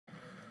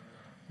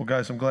Well,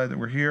 guys, I'm glad that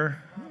we're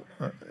here,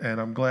 and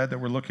I'm glad that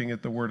we're looking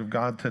at the Word of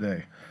God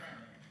today.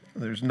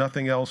 There's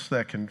nothing else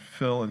that can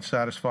fill and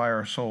satisfy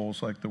our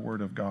souls like the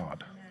Word of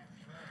God.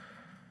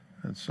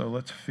 And so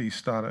let's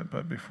feast on it.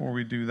 But before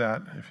we do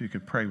that, if you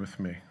could pray with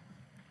me.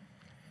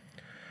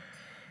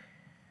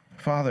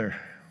 Father,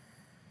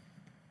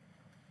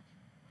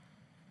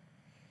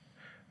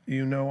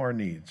 you know our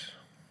needs.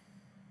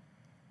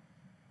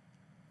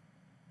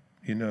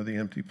 You know the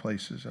empty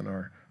places in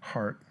our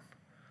heart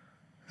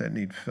that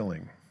need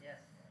filling. Yes.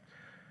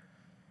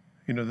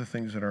 You know the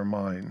things in our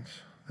minds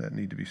that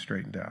need to be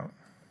straightened out.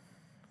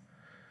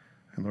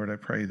 And Lord, I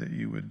pray that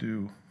you would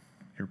do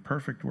your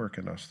perfect work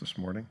in us this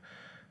morning,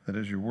 that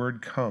as your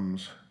word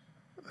comes,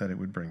 that it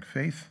would bring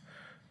faith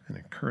and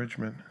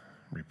encouragement,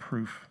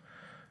 reproof,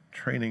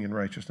 training in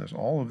righteousness,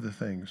 all of the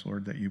things,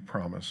 Lord, that you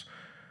promise.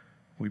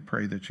 We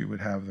pray that you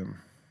would have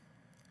them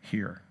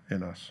here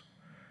in us.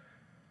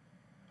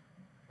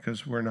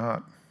 Because we're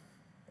not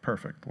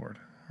perfect, Lord.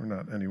 We're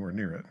not anywhere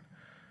near it.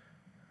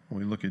 When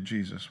we look at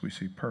Jesus, we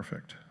see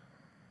perfect,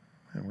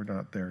 and we're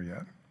not there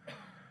yet.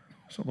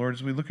 So, Lord,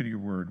 as we look at your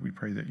word, we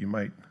pray that you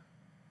might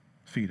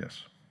feed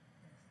us.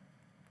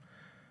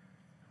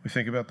 We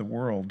think about the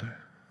world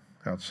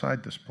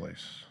outside this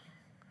place.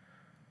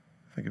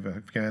 Think of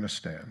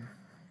Afghanistan,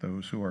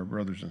 those who are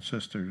brothers and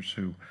sisters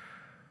who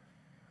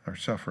are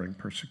suffering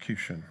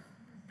persecution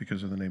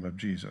because of the name of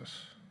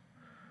Jesus.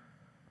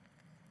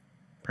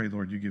 Pray,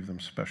 Lord, you give them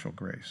special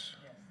grace.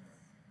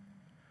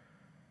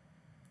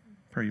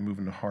 Pray you move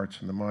in the hearts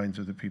and the minds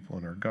of the people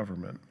in our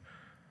government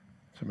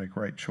to make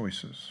right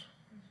choices,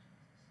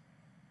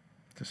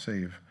 to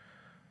save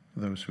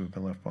those who have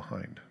been left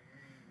behind.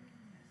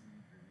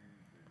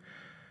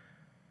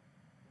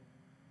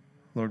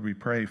 Lord, we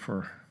pray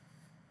for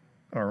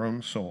our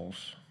own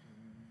souls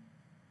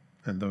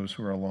and those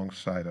who are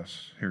alongside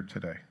us here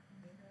today.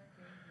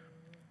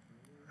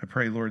 I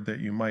pray, Lord, that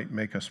you might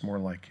make us more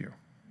like you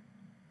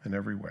in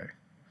every way,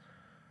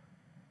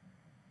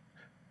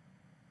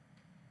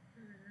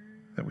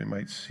 that we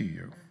might see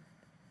you.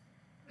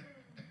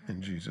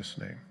 In Jesus'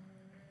 name,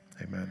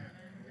 amen.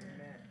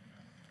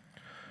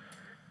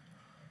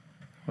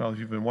 Well, if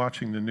you've been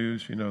watching the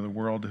news, you know the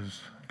world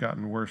has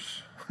gotten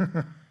worse.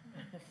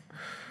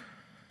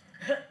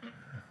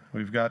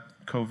 We've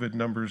got COVID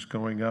numbers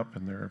going up,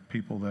 and there are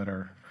people that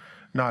are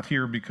not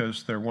here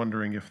because they're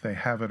wondering if they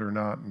have it or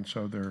not, and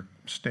so they're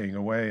staying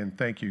away. And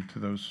thank you to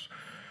those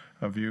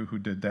of you who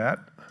did that,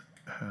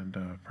 and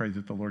pray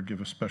that the Lord give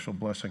a special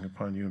blessing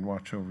upon you and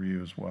watch over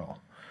you as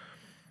well.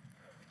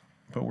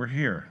 But we're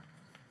here,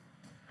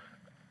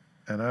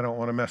 and I don't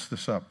want to mess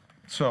this up.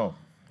 So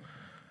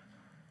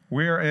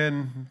we're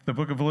in the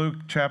book of Luke,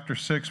 chapter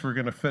 6. We're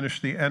going to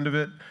finish the end of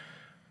it.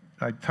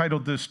 I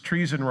titled this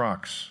Trees and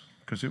Rocks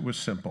because it was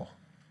simple,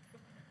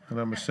 and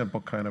I'm a simple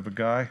kind of a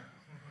guy.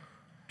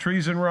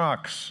 Trees and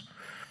rocks.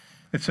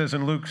 It says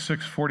in Luke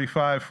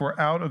 6:45, "For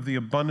out of the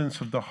abundance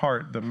of the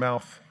heart, the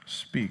mouth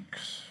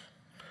speaks."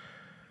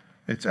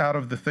 It's out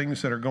of the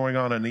things that are going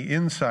on the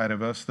inside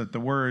of us that the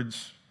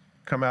words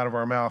come out of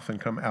our mouth and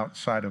come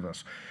outside of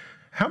us.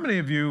 How many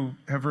of you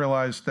have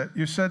realized that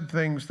you said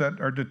things that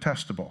are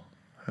detestable?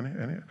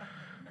 Any?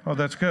 Oh,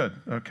 that's good.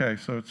 Okay,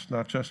 so it's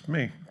not just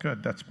me.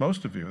 Good. That's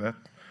most of you.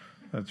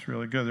 That's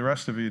really good. The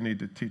rest of you need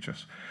to teach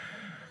us.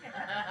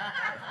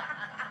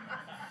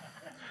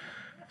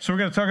 So we're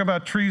going to talk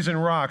about trees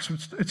and rocks.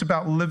 It's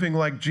about living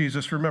like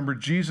Jesus. Remember,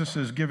 Jesus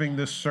is giving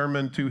this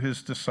sermon to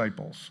his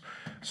disciples.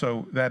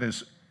 So that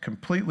is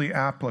completely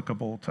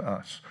applicable to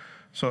us.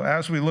 So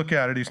as we look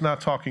at it, he's not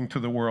talking to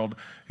the world.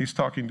 He's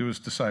talking to his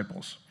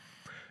disciples.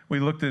 We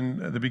looked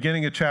in the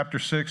beginning of chapter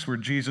 6 where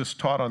Jesus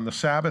taught on the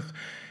Sabbath.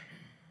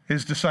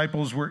 His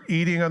disciples were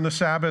eating on the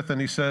Sabbath, and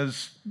he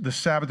says the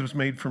Sabbath was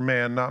made for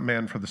man, not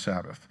man for the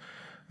Sabbath.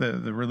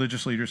 The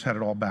religious leaders had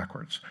it all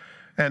backwards.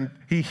 And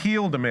he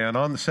healed a man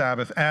on the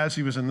Sabbath as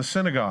he was in the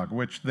synagogue,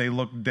 which they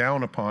looked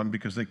down upon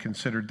because they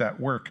considered that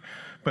work.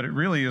 But it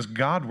really is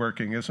God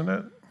working, isn't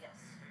it? Yes.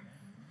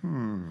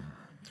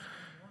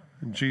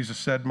 And Jesus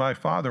said, "My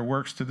Father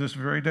works to this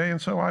very day, and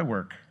so I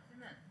work."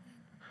 Amen.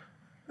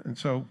 And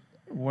so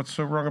what's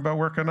so wrong about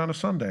working on a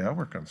Sunday? I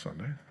work on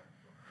Sunday.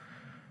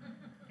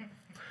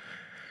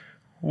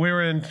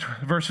 We're in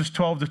verses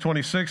 12 to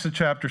 26 of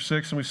chapter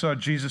 6, and we saw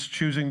Jesus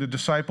choosing the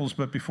disciples,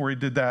 but before he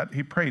did that,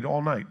 he prayed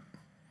all night.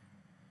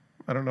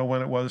 I don't know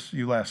when it was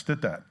you last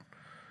did that,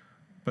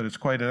 but it's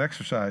quite an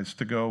exercise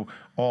to go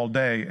all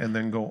day and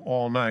then go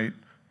all night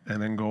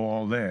and then go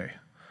all day.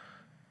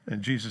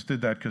 And Jesus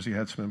did that because he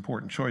had some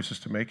important choices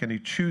to make, and he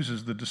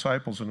chooses the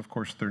disciples, and of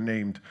course they're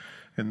named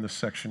in this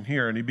section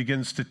here, and he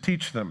begins to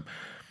teach them.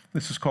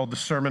 This is called the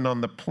Sermon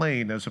on the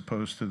Plain as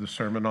opposed to the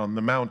Sermon on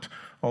the Mount,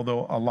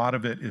 although a lot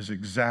of it is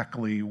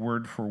exactly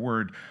word for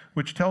word,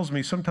 which tells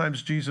me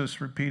sometimes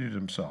Jesus repeated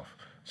himself.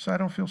 So I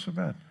don't feel so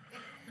bad.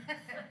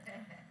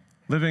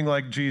 Living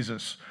like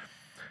Jesus.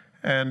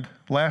 And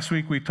last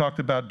week we talked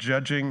about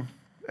judging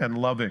and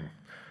loving.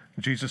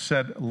 Jesus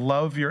said,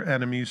 love your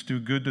enemies, do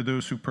good to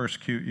those who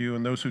persecute you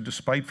and those who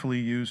despitefully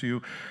use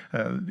you,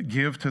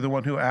 give to the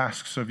one who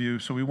asks of you.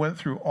 So we went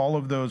through all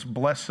of those.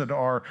 Blessed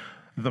are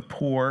the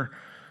poor,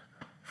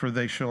 for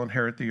they shall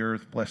inherit the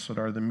earth. Blessed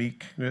are the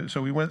meek.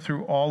 So we went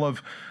through all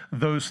of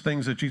those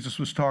things that Jesus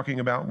was talking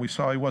about. We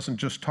saw he wasn't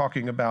just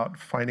talking about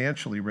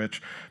financially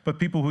rich, but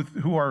people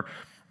who are,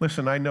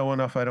 listen, I know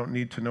enough, I don't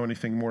need to know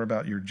anything more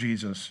about your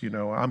Jesus. You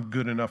know, I'm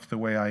good enough the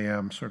way I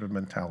am sort of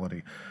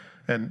mentality.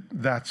 And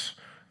that's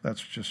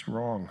just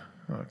wrong,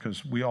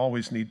 because we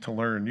always need to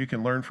learn. You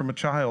can learn from a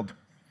child.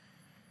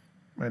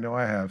 I know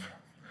I have.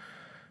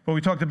 But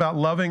we talked about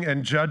loving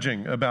and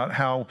judging, about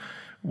how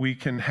we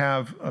can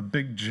have a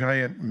big,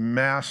 giant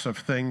mass of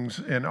things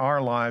in our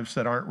lives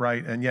that aren't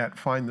right, and yet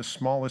find the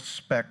smallest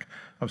speck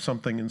of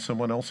something in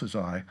someone else's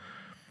eye,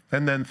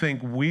 and then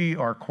think we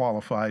are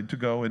qualified to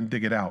go and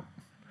dig it out.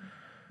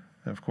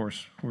 And of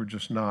course, we're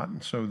just not.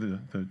 And so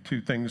the two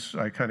things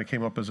I kind of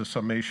came up as a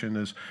summation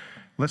is,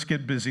 let's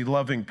get busy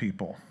loving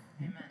people.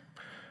 Amen.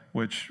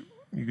 Which,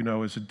 you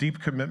know, is a deep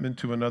commitment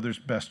to another's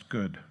best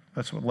good.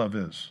 That's what love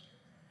is.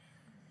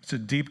 It's a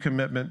deep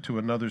commitment to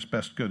another's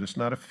best good. It's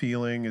not a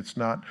feeling. It's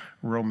not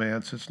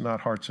romance. It's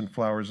not hearts and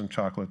flowers and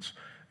chocolates.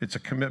 It's a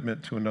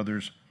commitment to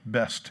another's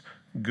best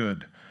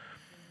good.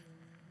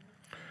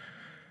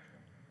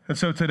 And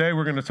so today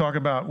we're going to talk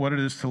about what it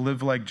is to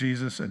live like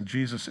Jesus, and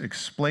Jesus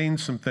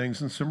explains some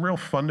things in some real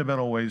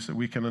fundamental ways that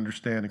we can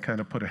understand and kind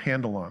of put a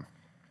handle on.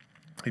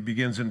 He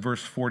begins in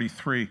verse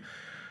 43,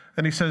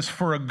 and he says,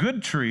 "For a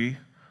good tree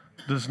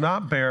does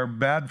not bear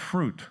bad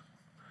fruit,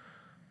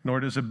 nor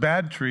does a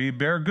bad tree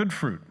bear good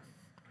fruit.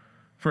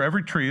 For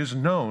every tree is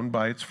known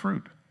by its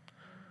fruit.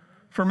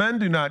 For men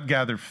do not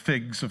gather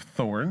figs of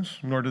thorns,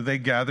 nor do they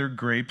gather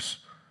grapes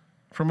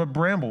from a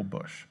bramble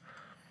bush.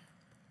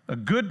 A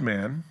good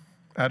man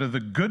out of the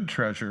good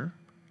treasure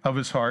of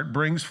his heart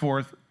brings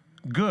forth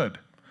good,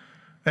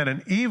 and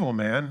an evil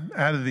man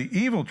out of the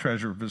evil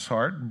treasure of his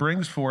heart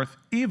brings forth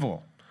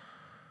evil.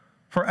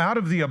 For out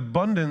of the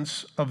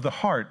abundance of the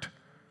heart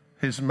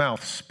his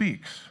mouth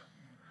speaks.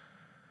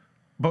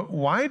 But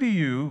why do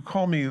you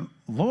call me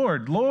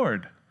Lord,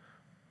 Lord,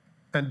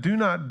 and do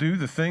not do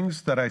the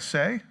things that I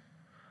say?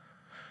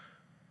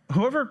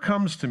 Whoever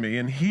comes to me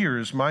and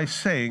hears my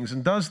sayings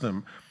and does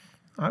them,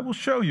 I will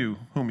show you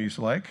whom he's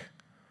like.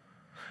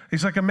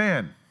 He's like a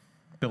man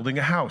building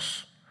a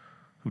house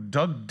who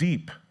dug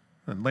deep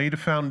and laid a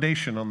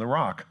foundation on the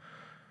rock.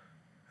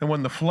 And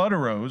when the flood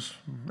arose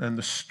and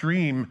the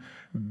stream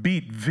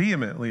beat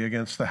vehemently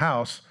against the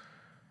house,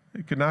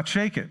 it could not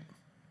shake it,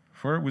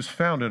 for it was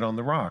founded on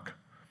the rock.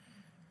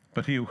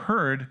 But he who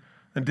heard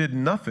and did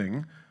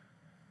nothing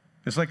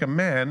is like a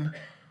man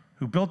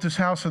who built his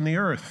house on the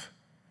earth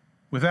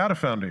without a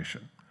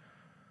foundation,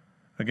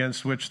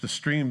 against which the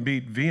stream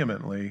beat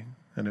vehemently,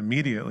 and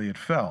immediately it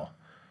fell,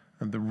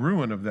 and the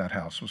ruin of that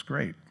house was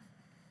great."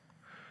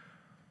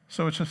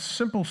 So it's a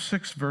simple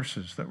 6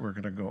 verses that we're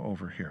going to go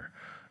over here.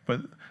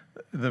 But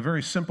the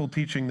very simple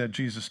teaching that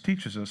Jesus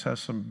teaches us has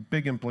some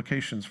big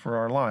implications for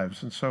our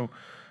lives. And so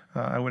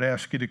I would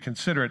ask you to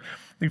consider it.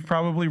 You've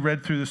probably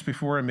read through this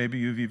before, and maybe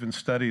you've even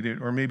studied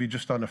it, or maybe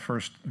just on the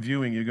first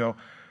viewing you go,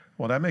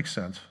 well, that makes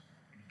sense.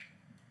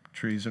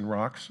 Trees and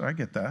rocks, I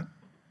get that.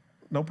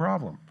 No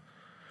problem.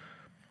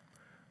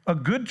 A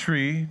good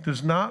tree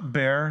does not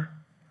bear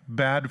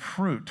bad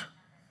fruit.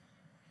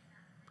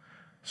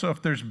 So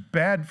if there's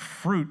bad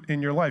fruit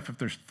in your life, if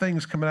there's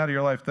things coming out of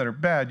your life that are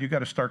bad, you got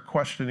to start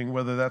questioning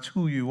whether that's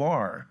who you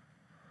are.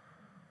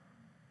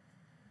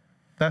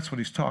 That's what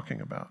he's talking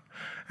about.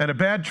 And a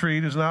bad tree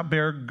does not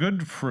bear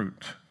good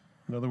fruit.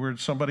 In other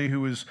words, somebody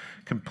who is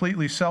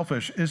completely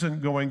selfish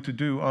isn't going to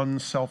do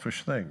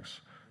unselfish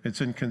things.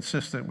 It's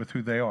inconsistent with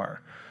who they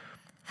are.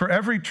 For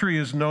every tree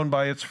is known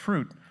by its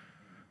fruit.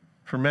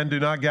 For men do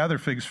not gather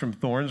figs from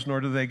thorns,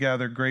 nor do they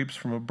gather grapes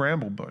from a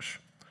bramble bush.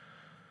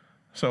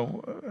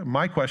 So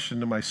my question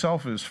to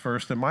myself is,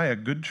 first, am I a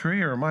good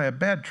tree or am I a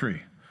bad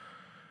tree?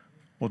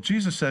 Well,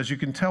 Jesus says you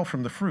can tell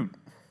from the fruit.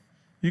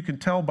 You can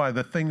tell by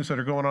the things that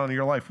are going on in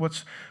your life.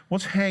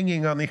 What's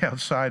hanging on the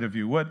outside of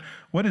you?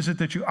 What is it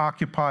that you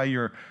occupy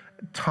your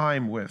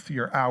time with,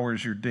 your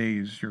hours, your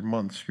days, your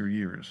months, your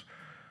years?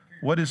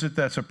 What is it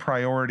that's a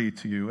priority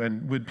to you?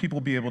 And would people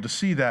be able to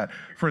see that?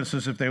 For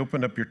instance, if they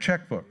opened up your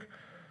checkbook,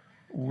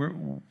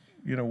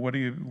 what are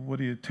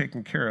you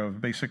taking care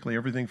of? Basically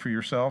everything for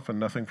yourself and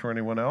nothing for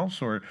anyone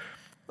else? Or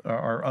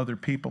are other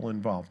people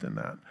involved in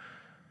that?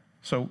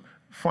 So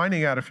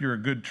finding out if you're a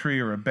good tree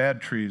or a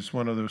bad tree is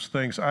one of those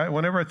things.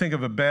 Whenever I think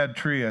of a bad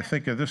tree, I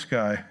think of this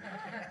guy.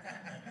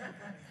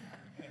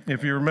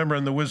 If you remember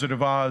in The Wizard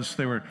of Oz,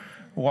 they were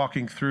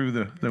walking through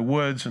the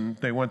woods and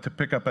they went to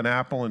pick up an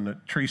apple and the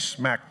tree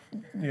smacked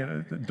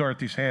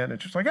Dorothy's hand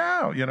and she's like,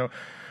 ow,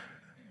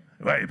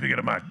 why are you picking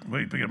up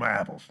my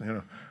apples?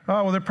 Oh,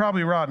 well, they're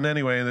probably rotten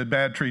anyway. And the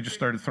bad tree just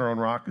started throwing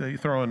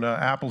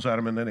apples at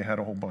him, and then he had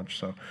a whole bunch.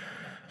 So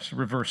it's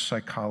reverse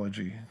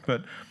psychology.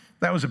 But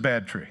that was a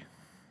bad tree.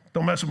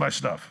 Don't mess with my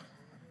stuff.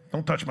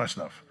 Don't touch my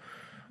stuff.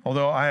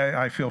 Although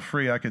I feel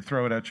free, I could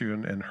throw it at you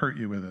and hurt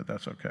you with it.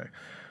 That's okay.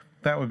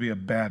 that would be a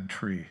bad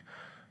tree.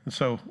 And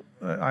so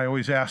I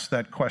always ask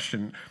that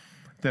question,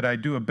 did I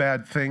do a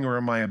bad thing or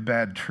am I a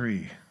bad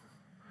tree?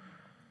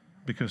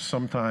 Because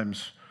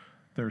sometimes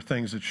there are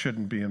things that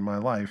shouldn't be in my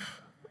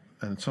life.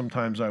 And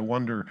sometimes I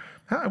wonder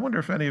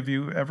if any of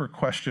you ever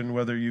question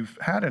whether you've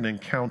had an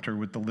encounter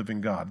with the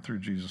living God through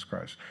Jesus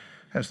Christ.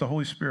 Has the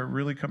Holy Spirit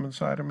really come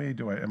inside of me?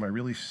 Am I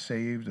really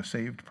saved, a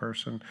saved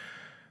person?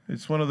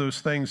 It's one of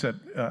those things that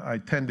I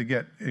tend to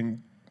get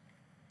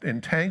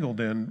entangled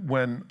in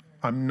when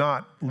I'm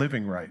not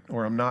living right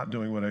or I'm not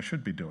doing what I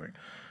should be doing.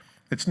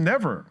 It's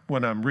never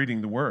when I'm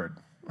reading the Word.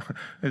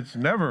 It's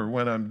never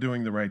when I'm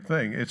doing the right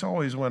thing. It's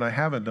always when I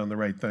haven't done the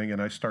right thing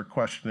and I start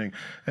questioning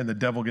and the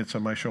devil gets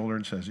on my shoulder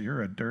and says,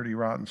 you're a dirty,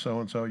 rotten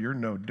so-and-so. You're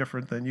no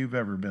different than you've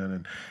ever been.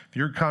 And if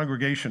your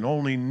congregation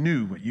only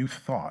knew what you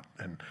thought.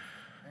 And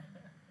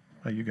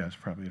well, you guys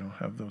probably don't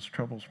have those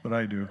troubles, but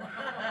I do.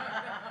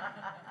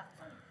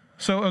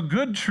 So a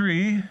good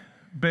tree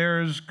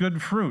bears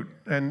good fruit.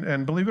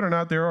 And believe it or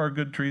not, there are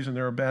good trees and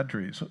there are bad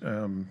trees.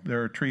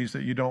 There are trees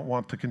that you don't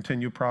want to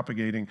continue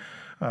propagating.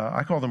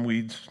 I call them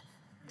weeds.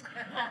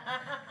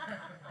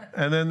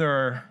 And then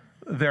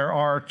there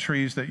are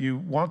trees that you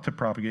want to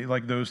propagate,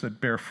 like those that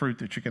bear fruit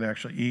that you can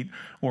actually eat,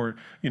 or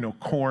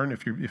corn.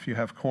 If you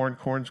have corn,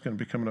 corn's going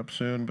to be coming up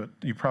soon, but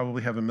you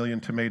probably have 1 million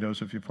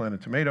tomatoes if you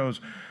planted tomatoes.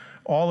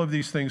 All of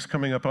these things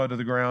coming up out of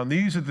the ground,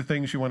 these are the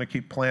things you want to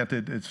keep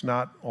planted. It's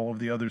not all of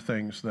the other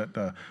things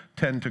that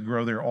tend to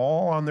grow there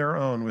all on their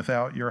own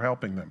without your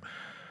helping them.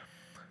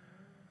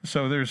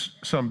 So there's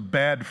some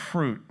bad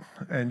fruit,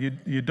 and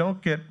you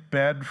don't get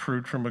bad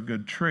fruit from a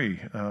good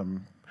tree.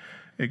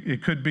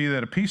 It could be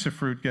that a piece of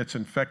fruit gets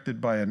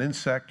infected by an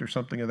insect or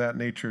something of that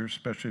nature,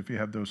 especially if you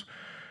have those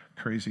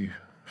crazy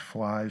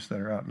flies that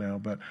are out now.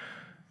 But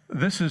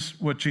this is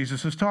what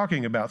Jesus is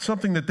talking about,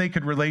 something that they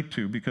could relate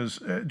to,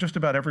 because just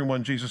about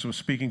everyone Jesus was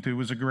speaking to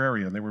was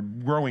agrarian. They were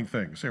growing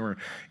things. They were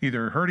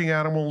either herding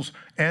animals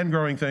and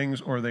growing things,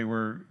 or they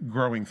were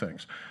growing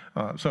things.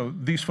 So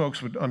these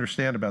folks would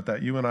understand about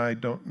that. You and I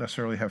don't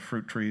necessarily have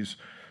fruit trees,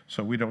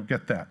 so we don't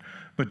get that.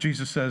 But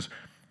Jesus says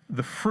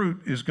the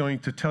fruit is going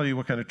to tell you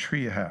what kind of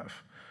tree you have,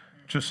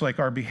 just like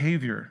our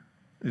behavior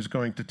is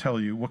going to tell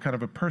you what kind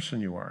of a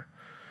person you are.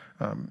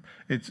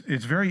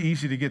 It's very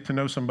easy to get to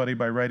know somebody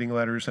by writing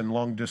letters and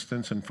long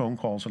distance and phone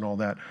calls and all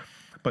that.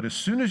 But as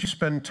soon as you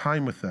spend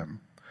time with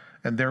them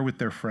and they're with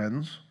their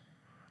friends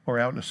or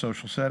out in a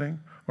social setting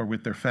or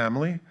with their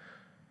family,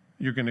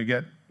 you're going to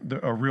get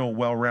a real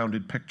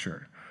well-rounded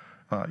picture.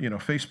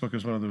 Facebook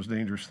is one of those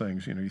dangerous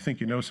things. You think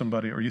you know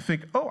somebody, or you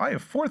think, oh, I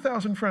have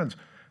 4,000 friends.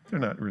 They're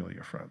not really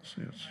your friends.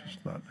 It's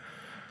just not.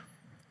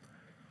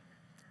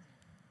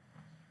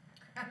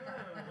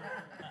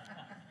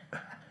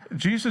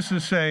 Jesus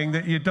is saying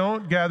that you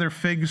don't gather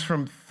figs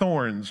from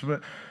thorns.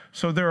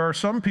 So there are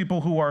some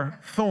people who are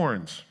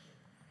thorns,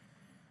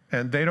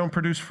 and they don't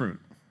produce fruit.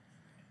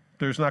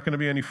 There's not going to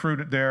be any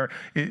fruit there.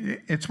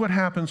 It's what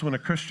happens when a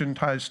Christian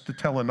tries to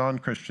tell a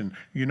non-Christian,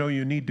 you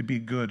need to be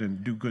good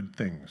and do good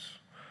things.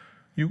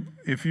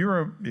 If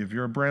you're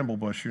a bramble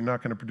bush, you're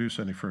not going to produce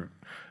any fruit.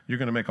 You're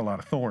going to make a lot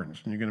of thorns,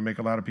 and you're going to make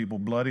a lot of people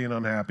bloody and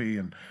unhappy,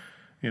 and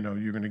you're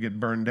going to get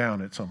burned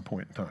down at some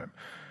point in time.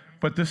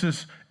 But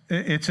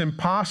it's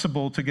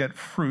impossible to get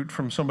fruit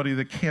from somebody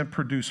that can't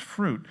produce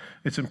fruit.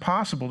 It's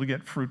impossible to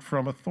get fruit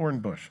from a thorn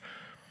bush.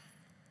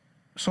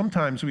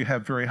 Sometimes we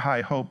have very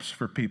high hopes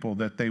for people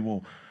that they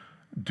will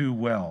do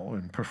well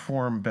and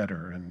perform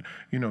better and,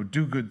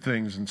 do good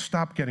things and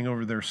stop getting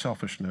over their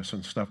selfishness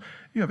and stuff.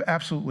 You have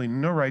absolutely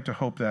no right to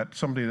hope that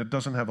somebody that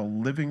doesn't have a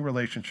living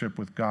relationship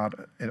with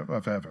God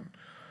of heaven,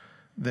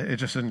 it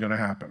just isn't going to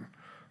happen.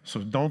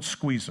 So don't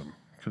squeeze them,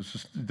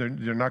 because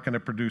they're not going to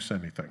produce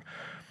anything.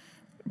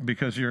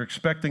 Because you're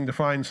expecting to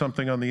find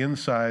something on the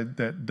inside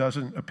that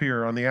doesn't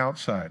appear on the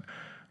outside,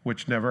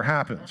 which never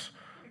happens.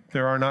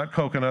 There are not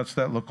coconuts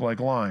that look like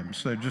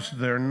limes.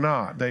 They're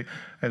not.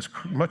 As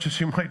much as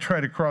you might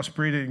try to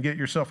crossbreed it and get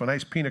yourself a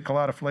nice pina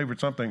colada flavored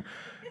something,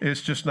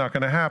 it's just not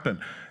going to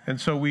happen. And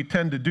so we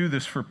tend to do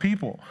this for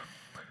people.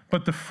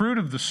 But the fruit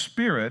of the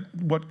Spirit,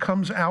 what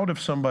comes out of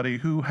somebody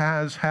who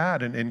has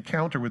had an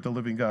encounter with the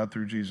living God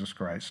through Jesus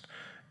Christ,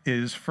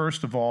 is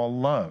first of all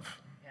love.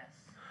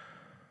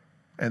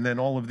 And then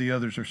all of the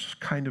others are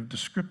kind of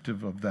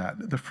descriptive of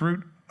that. The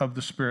fruit of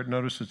the Spirit,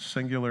 notice it's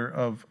singular,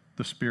 of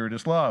the Spirit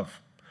is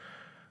love,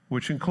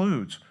 which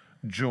includes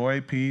joy,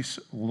 peace,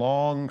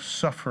 long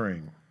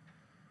suffering.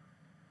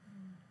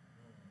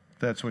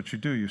 That's what you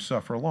do. You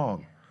suffer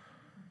long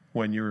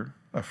when you're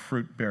a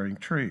fruit-bearing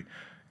tree.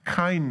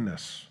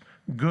 Kindness,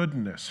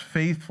 goodness,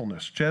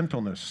 faithfulness,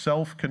 gentleness,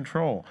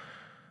 self-control.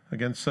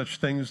 Against such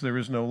things there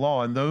is no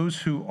law. And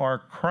those who are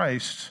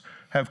Christ's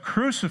have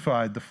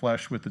crucified the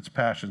flesh with its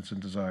passions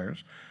and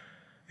desires.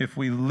 If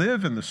we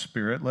live in the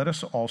Spirit, let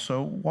us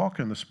also walk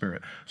in the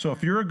Spirit. So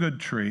if you're a good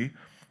tree,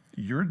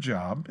 your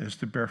job is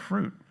to bear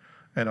fruit.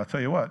 And I'll tell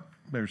you what,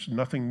 there's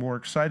nothing more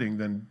exciting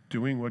than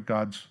doing what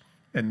God's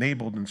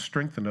enabled and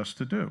strengthened us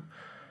to do.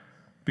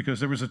 because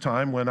there was a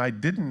time when I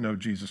didn't know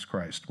Jesus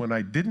Christ, when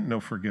I didn't know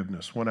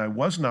forgiveness, when I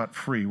was not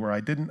free, where I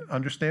didn't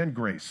understand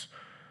grace.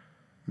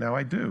 Now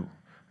I do.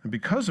 And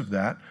because of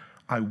that,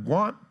 I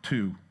want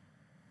to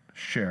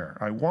share.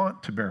 I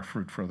want to bear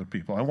fruit for other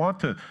people. I want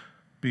to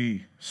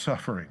be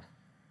suffering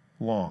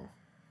long.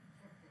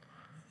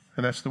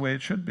 And that's the way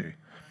it should be.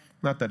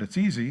 Not that it's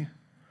easy,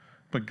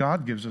 but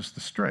God gives us the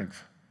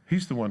strength.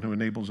 He's the one who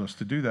enables us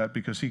to do that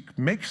because he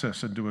makes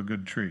us into a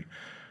good tree.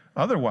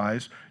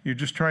 Otherwise, you're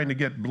just trying to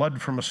get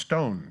blood from a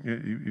stone.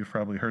 You've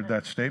probably heard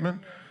that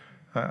statement.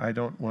 I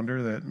don't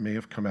wonder that may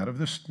have come out of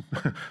this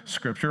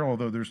scripture,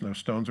 although there's no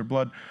stones or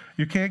blood.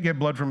 You can't get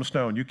blood from a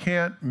stone. You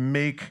can't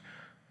make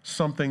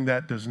something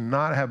that does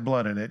not have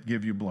blood in it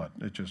give you blood.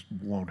 It just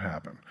won't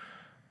happen.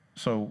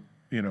 So,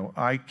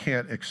 I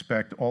can't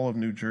expect all of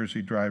New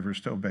Jersey drivers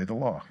to obey the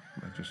law.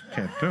 I just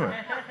can't do it.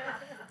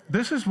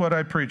 This is what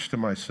I preach to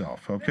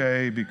myself,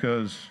 okay?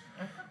 Because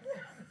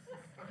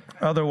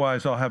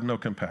otherwise I'll have no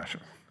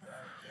compassion.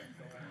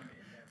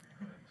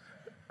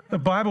 The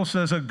Bible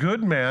says a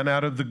good man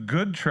out of the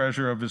good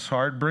treasure of his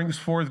heart brings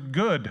forth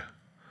good,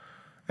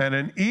 and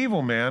an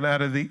evil man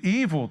out of the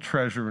evil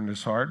treasure in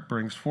his heart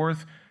brings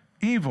forth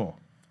evil.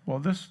 Well,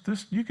 this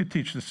you could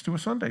teach this to a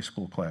Sunday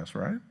school class,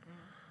 right?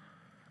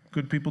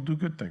 Good people do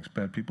good things.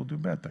 Bad people do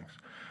bad things.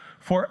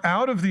 For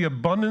out of the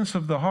abundance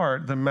of the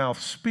heart, the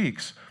mouth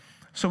speaks.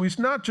 So he's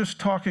not just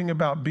talking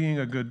about being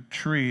a good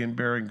tree and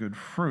bearing good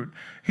fruit.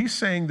 He's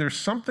saying there's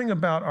something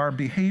about our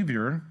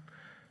behavior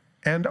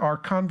and our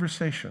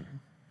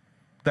conversation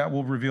that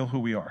will reveal who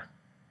we are.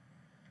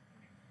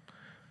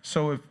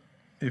 So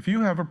if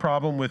you have a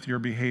problem with your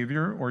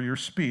behavior or your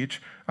speech,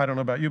 I don't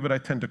know about you, but I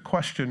tend to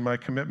question my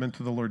commitment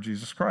to the Lord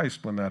Jesus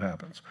Christ when that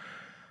happens.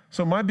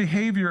 So my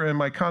behavior and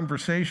my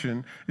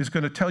conversation is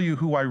going to tell you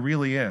who I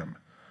really am.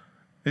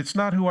 It's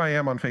not who I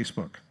am on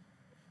Facebook.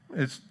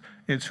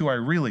 It's who I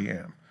really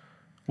am.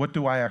 What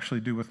do I actually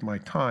do with my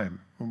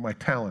time, with my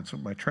talents,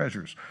 with my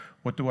treasures?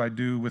 What do I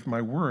do with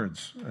my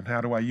words, and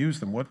how do I use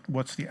them?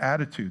 What's the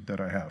attitude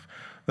that I have?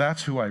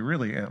 That's who I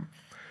really am.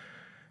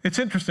 It's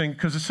interesting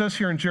because it says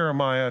here in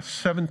Jeremiah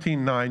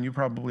 17:9, you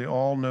probably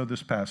all know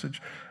this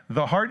passage,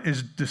 the heart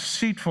is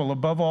deceitful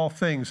above all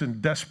things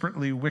and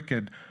desperately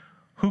wicked.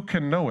 Who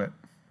can know it?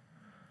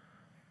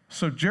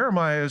 So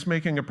Jeremiah is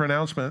making a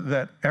pronouncement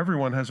that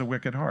everyone has a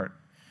wicked heart.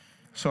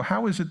 So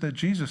how is it that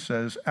Jesus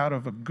says, out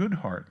of a good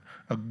heart,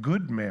 a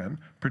good man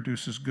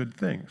produces good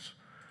things?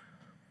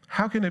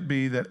 How can it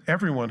be that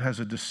everyone has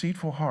a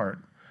deceitful heart,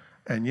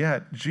 and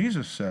yet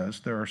Jesus says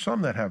there are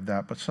some that have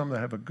that, but some that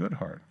have a good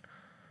heart?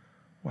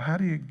 Well, how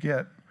do you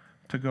get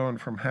to going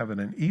from having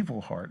an evil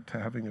heart to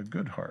having a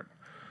good heart?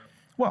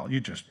 Well, you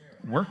just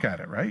work at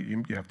it, right?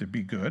 You have to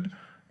be good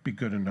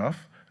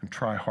enough, and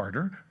try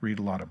harder, read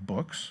a lot of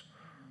books,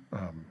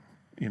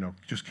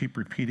 just keep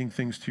repeating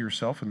things to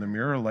yourself in the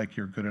mirror like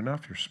you're good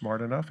enough, you're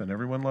smart enough, and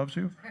everyone loves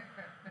you.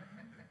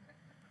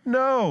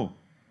 No,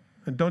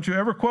 and don't you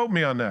ever quote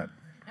me on that.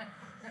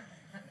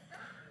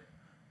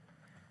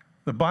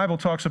 The Bible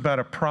talks about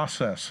a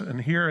process,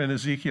 and here in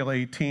Ezekiel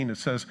 18 it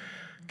says,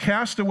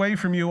 cast away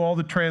from you all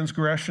the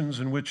transgressions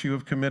in which you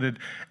have committed,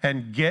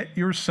 and get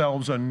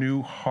yourselves a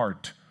new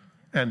heart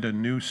and a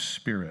new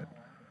spirit.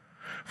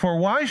 For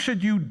why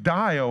should you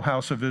die, O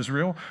house of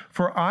Israel?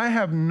 For I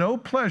have no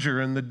pleasure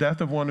in the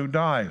death of one who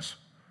dies,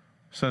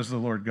 says the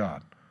Lord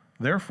God.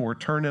 Therefore,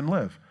 turn and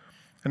live.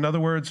 In other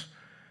words,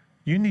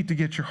 you need to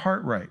get your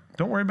heart right.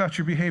 Don't worry about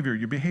your behavior.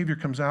 Your behavior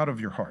comes out of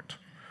your heart.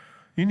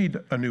 You need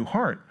a new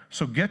heart.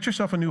 So get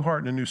yourself a new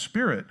heart and a new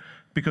spirit,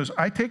 because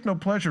I take no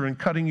pleasure in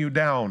cutting you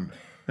down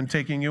and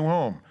taking you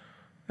home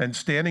and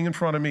standing in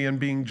front of me and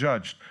being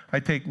judged. I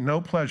take no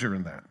pleasure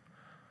in that.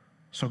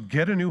 So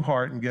get a new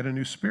heart and get a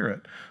new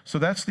spirit. So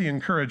that's the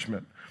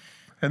encouragement.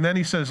 And then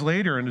he says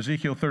later in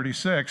Ezekiel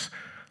 36,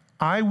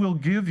 I will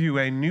give you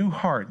a new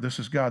heart. This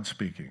is God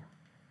speaking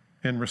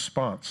in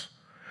response.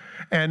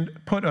 And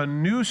put a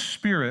new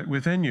spirit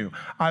within you.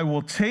 I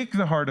will take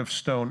the heart of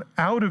stone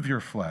out of your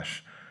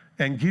flesh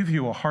and give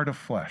you a heart of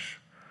flesh.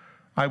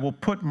 I will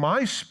put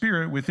my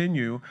spirit within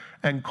you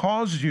and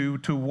cause you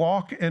to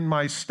walk in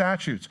my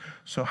statutes.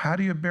 So how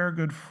do you bear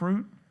good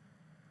fruit?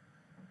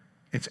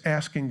 It's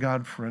asking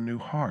God for a new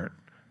heart.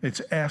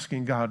 It's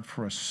asking God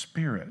for a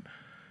spirit.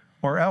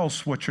 Or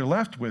else what you're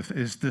left with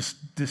is this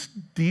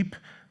deep,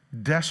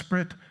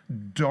 desperate,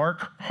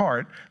 dark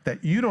heart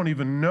that you don't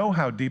even know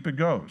how deep it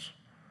goes.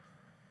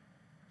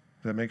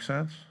 Does that make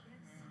sense?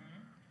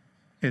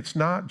 It's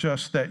not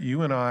just that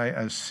you and I,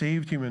 as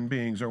saved human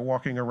beings, are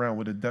walking around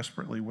with a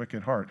desperately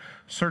wicked heart.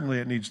 Certainly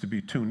it needs to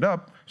be tuned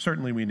up.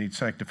 Certainly we need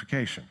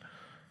sanctification.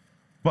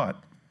 But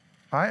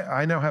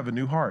I now have a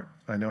new heart.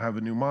 I now have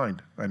a new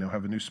mind. I now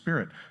have a new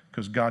spirit,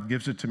 because God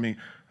gives it to me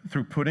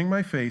through putting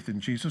my faith in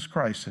Jesus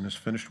Christ and his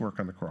finished work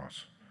on the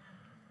cross,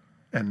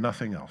 and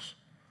nothing else.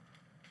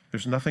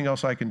 There's nothing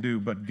else I can do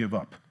but give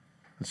up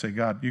and say,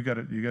 God, you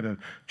got to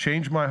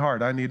change my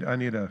heart. I need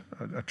a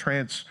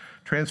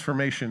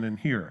transformation in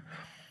here.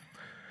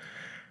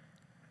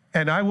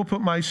 And I will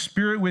put my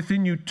spirit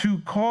within you to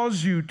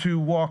cause you to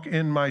walk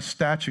in my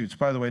statutes.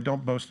 By the way,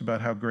 don't boast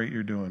about how great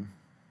you're doing,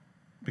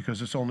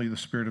 because it's only the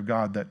Spirit of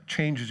God that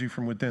changes you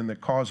from within, that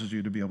causes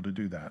you to be able to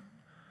do that.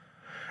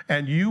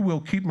 And you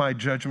will keep my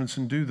judgments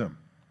and do them.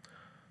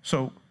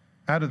 So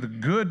out of the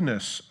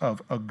goodness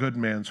of a good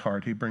man's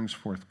heart, he brings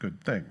forth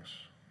good things.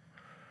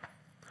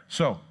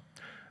 So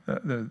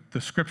the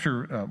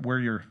scripture, where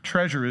your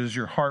treasure is,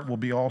 your heart will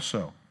be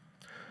also.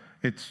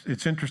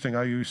 It's interesting.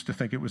 I used to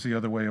think it was the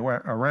other way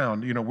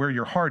around. You know, where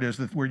your heart is,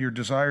 where your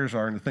desires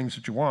are and the things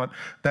that you want,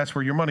 that's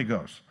where your money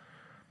goes.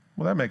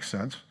 Well, that makes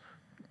sense.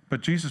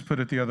 But Jesus put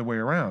it the other way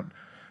around.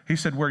 He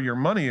said where your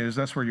money is,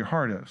 that's where your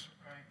heart is.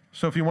 Right.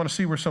 So if you want to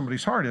see where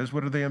somebody's heart is,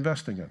 what are they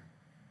investing in?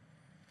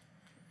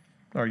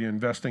 Are you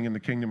investing in the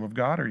kingdom of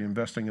God? Are you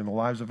investing in the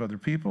lives of other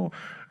people?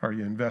 Are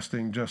you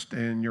investing just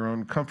in your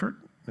own comfort,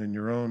 in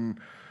your own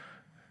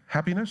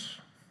happiness?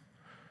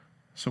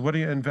 So what are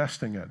you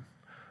investing in?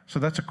 So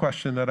that's a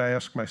question that I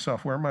ask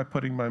myself. Where am I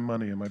putting my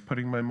money? Am I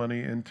putting my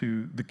money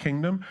into the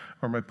kingdom,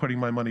 or am I putting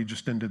my money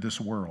just into this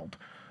world?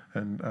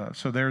 And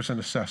so there's an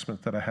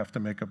assessment that I have to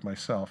make of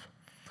myself.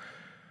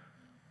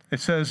 It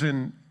says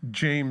in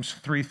James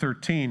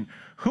 3:13,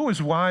 "Who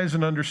is wise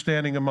and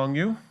understanding among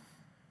you?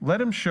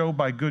 Let him show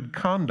by good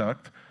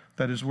conduct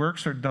that his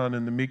works are done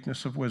in the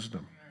meekness of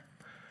wisdom."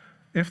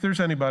 If there's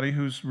anybody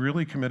who's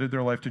really committed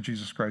their life to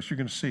Jesus Christ, you're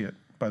going to see it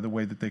by the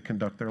way that they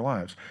conduct their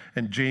lives.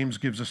 And James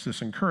gives us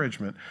this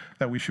encouragement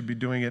that we should be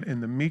doing it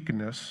in the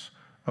meekness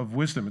of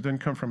wisdom. It doesn't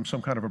come from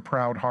some kind of a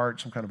proud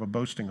heart, some kind of a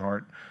boasting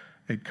heart.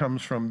 It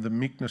comes from the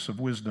meekness of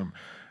wisdom,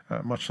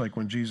 much like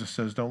when Jesus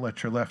says, don't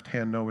let your left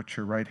hand know what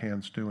your right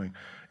hand's doing.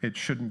 It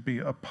shouldn't be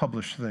a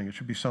published thing. It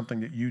should be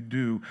something that you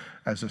do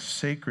as a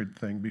sacred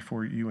thing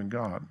before you and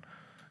God.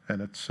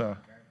 And it's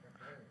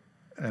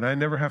and I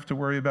never have to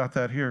worry about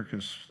that here,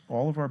 because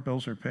all of our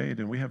bills are paid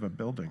and we have a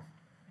building.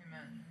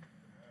 Amen.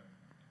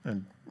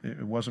 And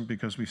it wasn't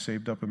because we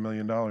saved up $1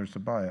 million to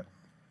buy it.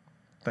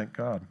 Thank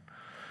God.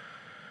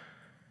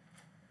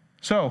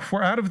 So,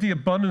 for out of the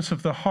abundance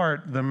of the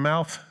heart, the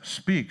mouth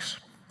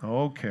speaks.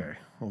 Okay,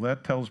 well,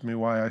 that tells me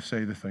why I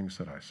say the things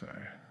that I say.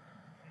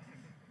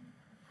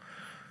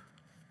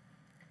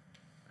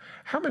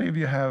 How many of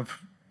you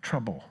have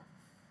trouble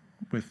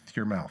with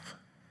your mouth?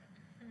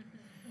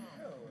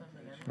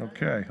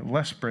 Okay,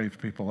 less brave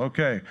people.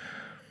 Okay.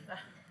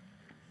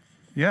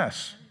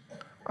 Yes.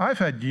 I've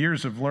had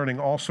years of learning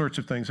all sorts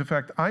of things. In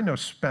fact, I know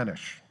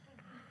Spanish,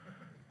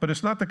 but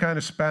it's not the kind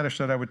of Spanish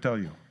that I would tell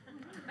you,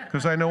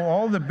 because I know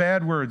all the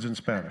bad words in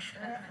Spanish.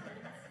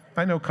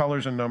 I know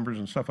colors and numbers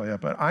and stuff like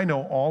that, but I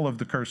know all of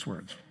the curse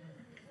words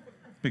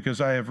because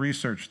I have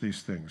researched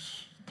these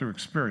things through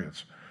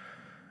experience.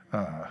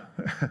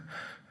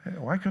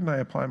 Why couldn't I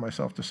apply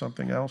myself to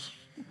something else?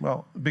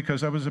 Well,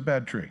 because I was a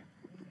bad tree,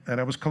 and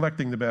I was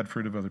collecting the bad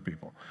fruit of other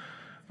people.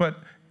 But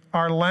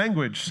our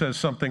language says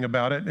something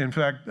about it. In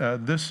fact,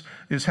 this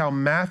is how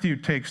Matthew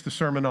takes the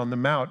Sermon on the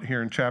Mount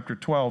here in chapter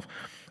 12.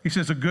 He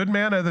says, a good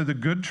man out of the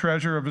good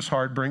treasure of his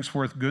heart brings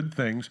forth good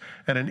things,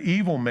 and an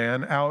evil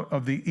man out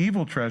of the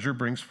evil treasure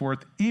brings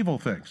forth evil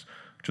things,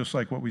 just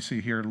like what we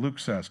see here Luke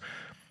says.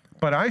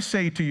 But I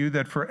say to you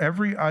that for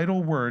every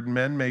idle word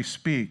men may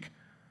speak,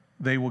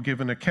 they will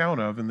give an account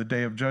of in the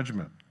day of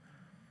judgment.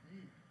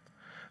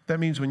 That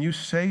means when you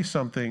say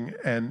something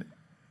and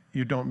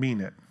you don't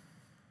mean it.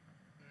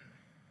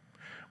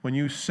 When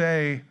you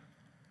say,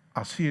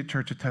 I'll see you at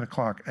church at 10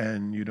 o'clock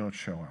and you don't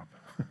show up.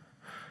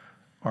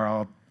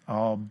 Or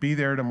I'll be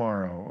there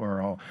tomorrow.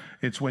 Or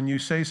it's when you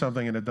say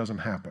something and it doesn't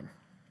happen.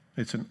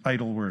 It's an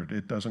idle word.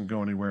 It doesn't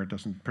go anywhere. It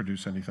doesn't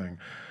produce anything.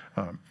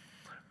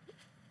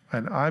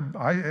 And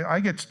I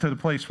get to the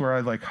place where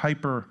I like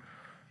hyper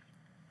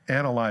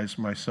analyze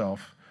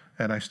myself,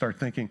 and I start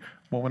thinking,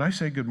 well, when I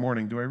say good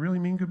morning, do I really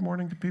mean good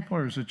morning to people,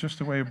 or is it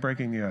just a way of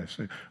breaking the ice?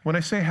 When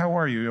I say how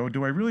are you,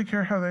 do I really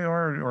care how they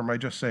are, or am I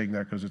just saying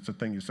that because it's a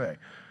thing you say?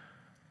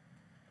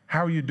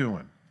 How are you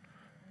doing?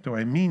 Do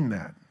I mean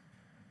that?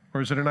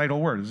 Or is it an idle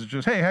word? Is it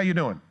just, hey, how you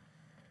doing?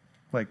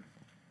 Like,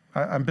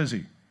 I'm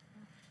busy.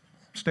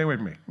 Stay away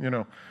from me, you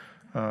know.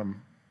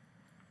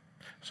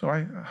 So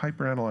I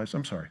hyperanalyze.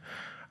 I'm sorry.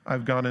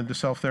 I've gone into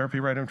self-therapy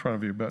right in front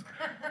of you, but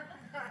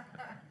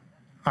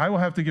I will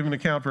have to give an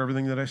account for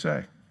everything that I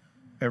say,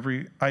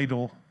 every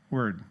idle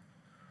word.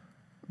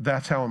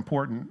 That's how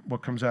important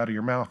what comes out of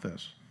your mouth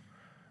is.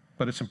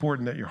 But it's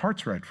important that your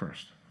heart's right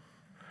first.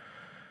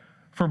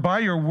 For by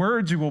your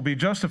words you will be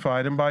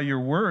justified, and by your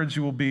words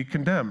you will be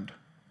condemned.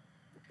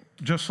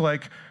 Just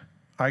like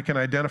I can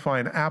identify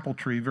an apple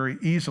tree very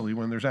easily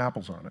when there's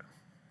apples on it.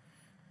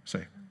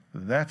 Say,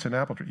 that's an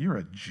apple tree. You're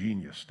a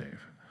genius,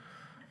 Dave.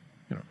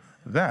 You know,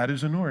 that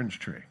is an orange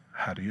tree.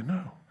 How do you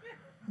know?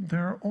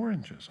 There are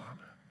oranges on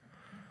it.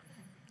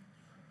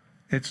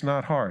 It's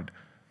not hard,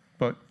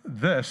 but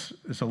this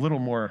is a little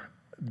more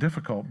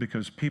difficult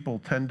because people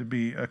tend to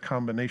be a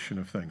combination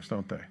of things,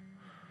 don't they?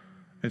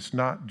 It's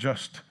not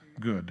just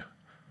good.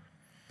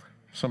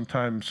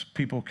 Sometimes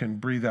people can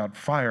breathe out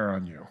fire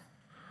on you.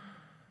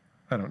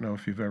 I don't know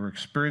if you've ever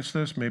experienced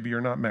this. Maybe you're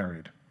not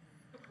married.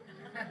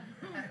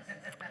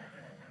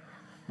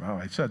 Wow,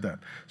 I said that.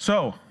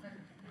 So,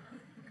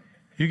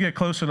 you get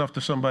close enough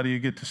to somebody, you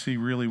get to see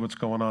really what's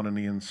going on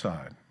the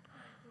inside.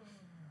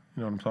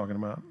 You know what I'm talking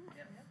about?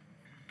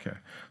 Okay.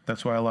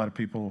 That's why a lot of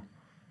people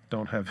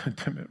don't have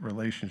intimate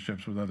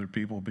relationships with other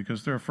people,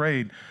 because they're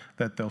afraid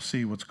that they'll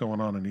see what's going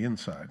on the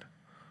inside.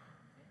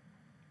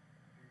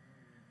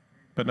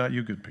 But not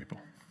you good people.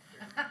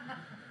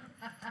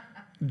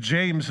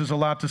 James has a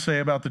lot to say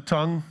about the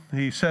tongue.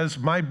 He says,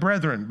 my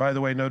brethren, by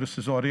the way, notice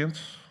his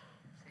audience.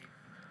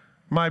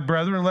 My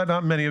brethren, let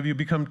not many of you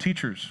become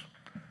teachers,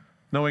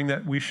 knowing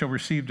that we shall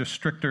receive a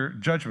stricter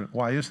judgment.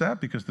 Why is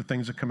that? Because the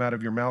things that come out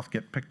of your mouth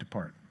get picked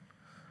apart.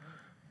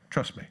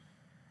 Trust me.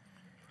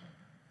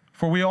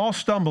 For we all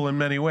stumble in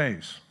many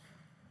ways.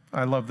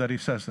 I love that he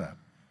says that.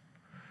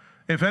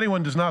 If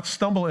anyone does not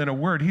stumble in a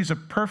word, he's a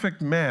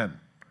perfect man,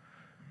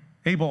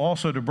 able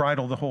also to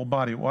bridle the whole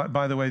body.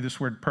 By the way, this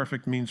word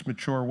perfect means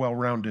mature,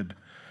 well-rounded.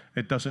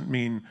 It doesn't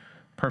mean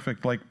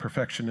perfect like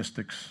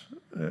perfectionistics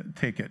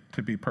take it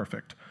to be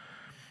perfect.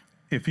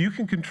 If you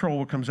can control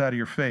what comes out of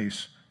your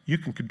face, you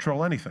can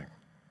control anything.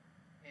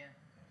 Yeah.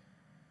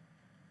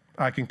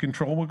 I can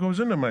control what goes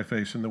into my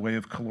face in the way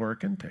of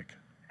caloric intake.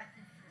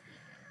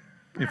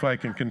 If I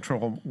can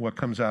control what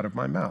comes out of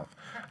my mouth.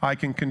 I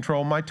can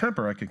control my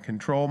temper. I can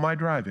control my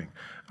driving.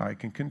 I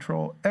can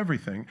control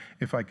everything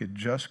if I could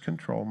just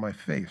control my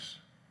face.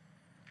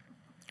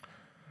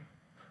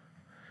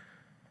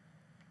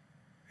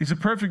 He's a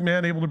perfect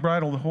man, able to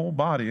bridle the whole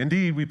body.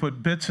 Indeed, we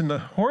put bits in the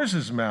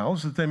horses'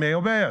 mouths that they may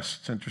obey us.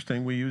 It's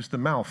interesting, we use the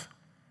mouth.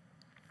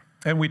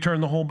 And we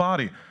turn the whole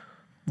body.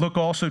 Look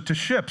also to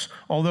ships.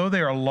 Although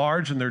they are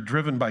large and they're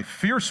driven by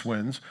fierce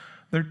winds,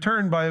 they're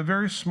turned by a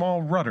very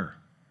small rudder,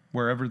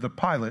 wherever the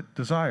pilot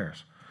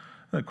desires.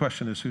 The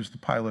question is, who's the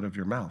pilot of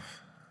your mouth?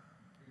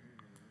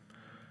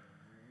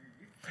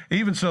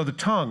 Even so, the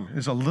tongue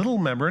is a little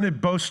member, and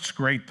it boasts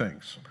great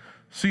things.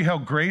 See how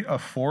great a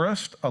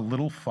forest a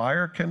little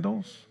fire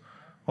kindles?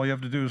 All you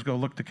have to do is go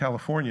look to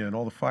California and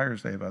all the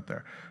fires they have out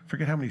there.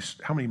 Forget how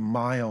many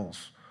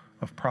miles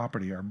of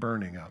property are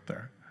burning out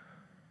there.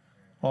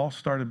 All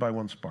started by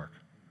one spark.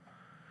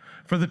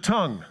 For the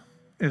tongue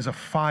is a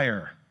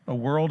fire, a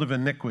world of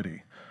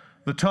iniquity.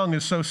 The tongue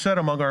is so set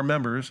among our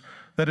members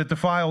that it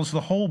defiles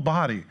the whole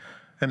body,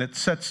 and it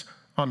sets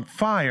on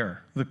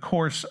fire the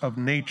course of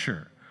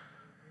nature,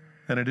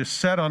 and it is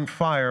set on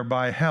fire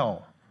by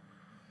hell.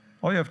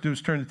 All you have to do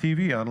is turn the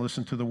TV on and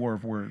listen to the war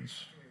of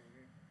words.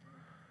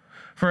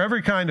 For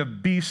every kind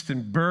of beast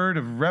and bird,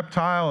 of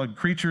reptile and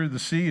creature of the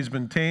sea has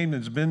been tamed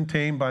and has been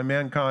tamed by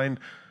mankind,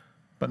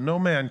 but no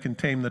man can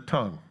tame the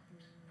tongue.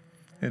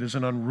 It is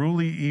an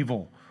unruly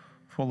evil,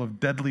 full of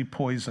deadly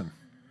poison.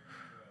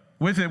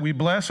 With it we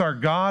bless our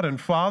God and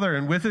Father,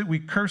 and with it we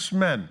curse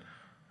men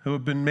who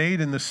have been made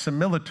in the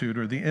similitude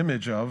or the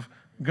image of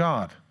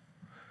God.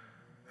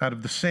 Out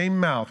of the same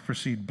mouth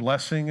proceed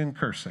blessing and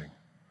cursing.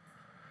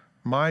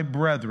 My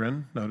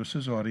brethren, notice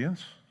his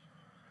audience,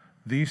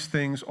 these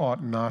things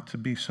ought not to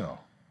be so.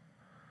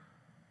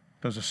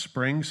 Does a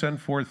spring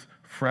send forth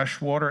fresh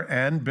water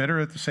and bitter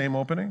at the same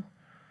opening?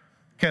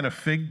 Can a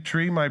fig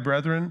tree, my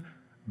brethren,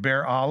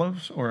 bear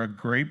olives, or a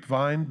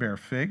grapevine bear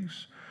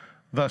figs?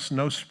 Thus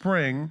no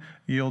spring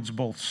yields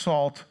both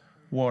salt,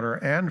 water,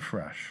 and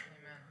fresh.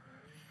 Amen.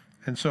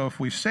 And so if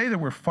we say that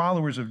we're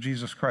followers of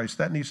Jesus Christ,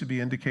 that needs to be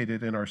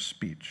indicated in our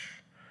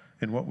speech,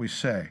 in what we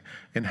say,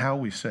 in how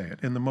we say it,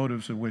 in the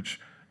motives in which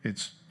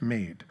it's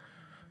made.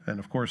 And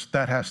of course,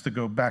 that has to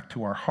go back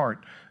to our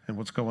heart and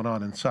what's going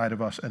on inside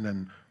of us, and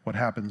then what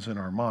happens in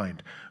our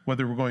mind,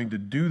 whether we're going to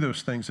do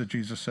those things that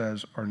Jesus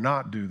says or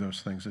not do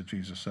those things that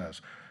Jesus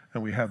says.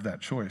 And we have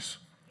that choice.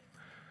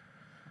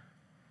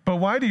 But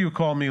why do you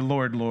call me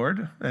Lord,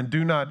 Lord, and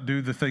do not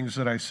do the things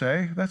that I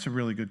say? That's a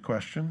really good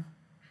question.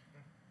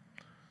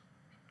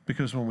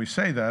 Because when we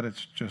say that,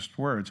 it's just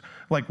words.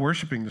 Like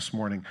worshiping this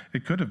morning,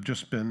 it could have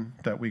just been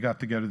that we got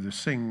together to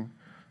sing,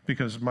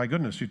 because, my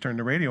goodness, you turn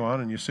the radio on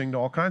and you sing to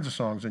all kinds of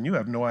songs, and you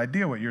have no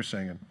idea what you're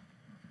singing.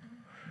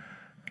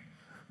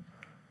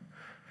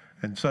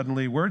 And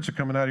suddenly words are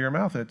coming out of your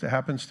mouth. It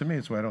happens to me.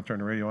 That's why I don't turn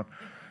the radio on.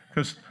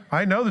 Because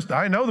I know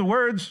the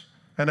words,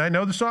 and I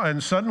know the song,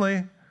 and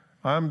suddenly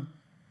I'm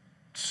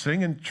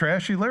singing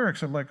trashy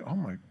lyrics. I'm like, oh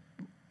my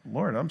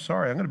Lord, I'm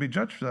sorry. I'm going to be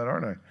judged for that,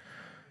 aren't I?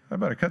 I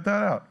better cut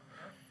that out.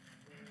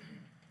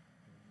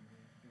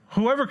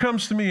 Whoever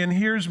comes to me and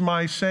hears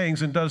my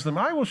sayings and does them,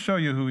 I will show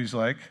you who he's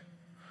like.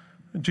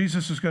 And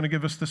Jesus is going to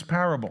give us this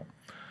parable.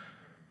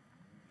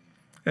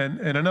 And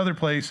in another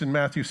place in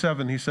Matthew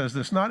 7, he says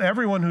this, not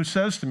everyone who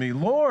says to me,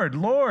 Lord,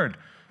 Lord,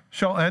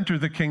 shall enter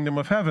the kingdom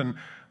of heaven,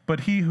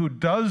 but he who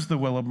does the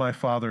will of my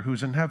Father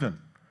who's in heaven.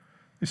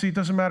 You see, it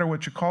doesn't matter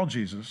what you call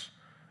Jesus.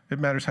 It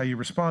matters how you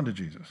respond to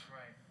Jesus.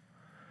 Right.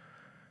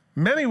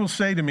 Many will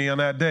say to me on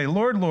that day,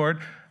 Lord, Lord,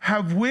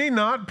 have we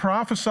not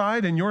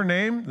prophesied in your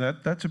name?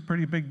 That's a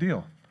pretty big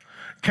deal.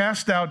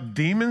 Cast out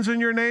demons in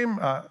your name?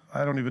 I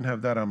don't even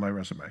have that on my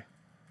resume.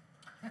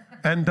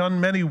 And done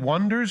many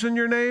wonders in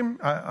your name?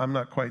 I'm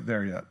not quite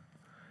there yet.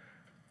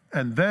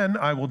 And then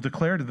I will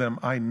declare to them,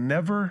 I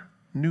never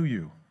knew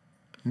you.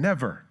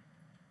 Never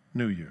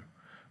knew you.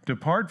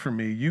 Depart from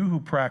me, you who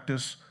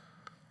practice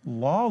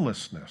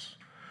lawlessness.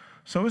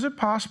 So is it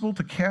possible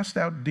to cast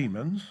out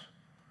demons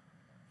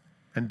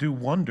and do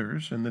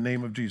wonders in the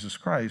name of Jesus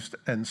Christ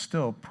and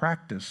still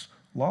practice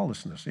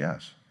lawlessness?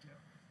 Yes.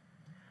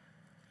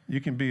 You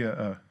can be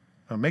a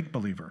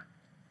make-believer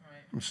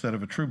instead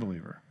of a true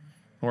believer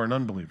or an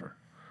unbeliever.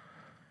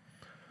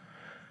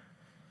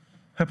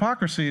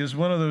 Hypocrisy is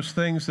one of those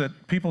things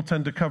that people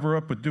tend to cover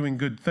up with doing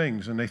good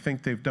things, and they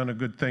think they've done a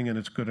good thing and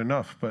it's good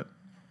enough, but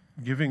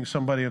giving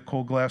somebody a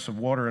cold glass of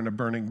water in a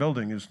burning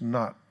building is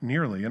not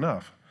nearly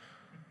enough,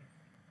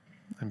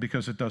 and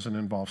because it doesn't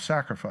involve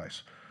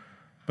sacrifice.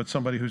 But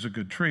somebody who's a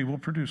good tree will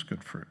produce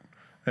good fruit,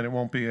 and it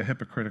won't be a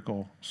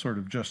hypocritical sort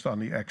of just on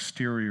the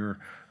exterior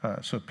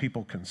so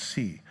people can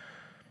see.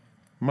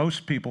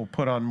 Most people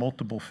put on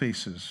multiple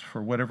faces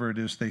for whatever it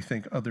is they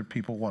think other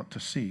people want to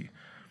see.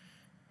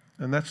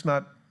 And that's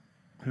not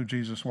who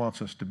Jesus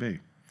wants us to be.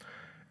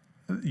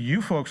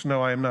 You folks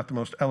know I am not the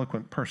most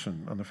eloquent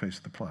person on the face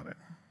of the planet.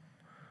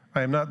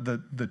 I am not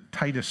the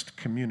tightest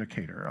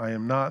communicator. I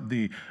am not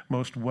the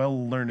most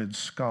well-learned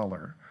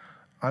scholar.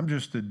 I'm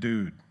just a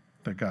dude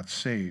that got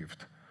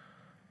saved.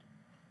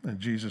 And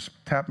Jesus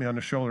tapped me on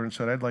the shoulder and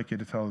said, I'd like you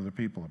to tell other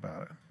people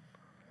about it.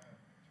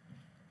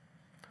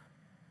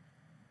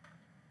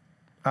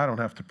 I don't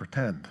have to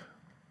pretend,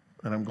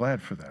 and I'm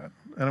glad for that.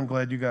 And I'm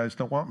glad you guys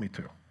don't want me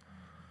to.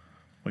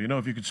 Well, you know,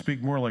 if you could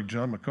speak more like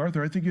John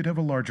MacArthur, I think you'd have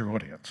a larger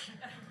audience.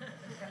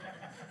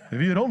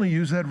 If you'd only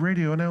use that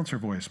radio announcer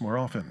voice more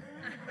often.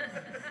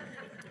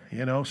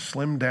 You know,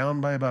 slim down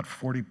by about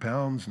 40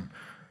 pounds and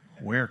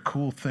wear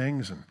cool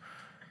things and,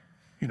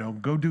 you know,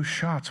 go do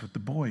shots with the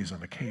boys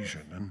on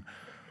occasion. And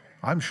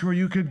I'm sure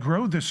you could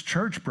grow this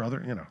church,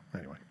 brother. You know,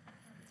 anyway.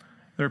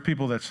 There are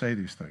people that say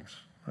these things.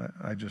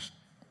 I just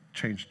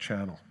changed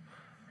channel.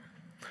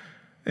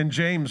 In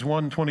James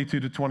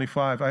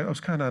 1:22-25, I was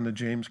kind of on the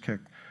James kick.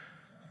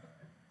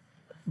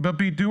 But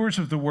be doers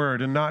of the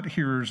word and not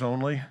hearers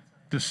only,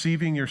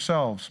 deceiving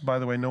yourselves. By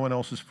the way, no one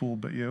else is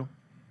fooled but you.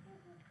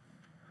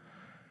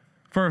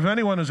 For if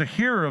anyone is a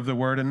hearer of the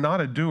word and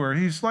not a doer,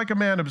 he's like a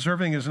man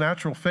observing his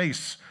natural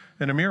face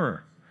in a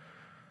mirror.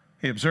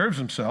 He observes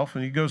himself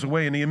and he goes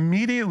away and he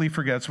immediately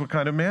forgets what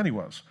kind of man he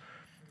was.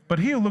 But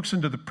he who looks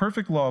into the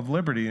perfect law of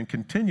liberty and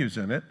continues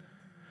in it,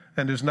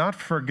 and is not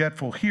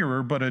forgetful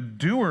hearer, but a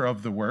doer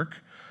of the work,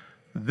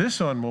 this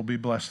one will be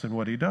blessed in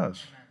what he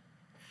does.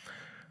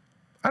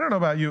 I don't know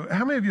about you.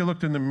 How many of you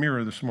looked in the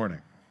mirror this morning?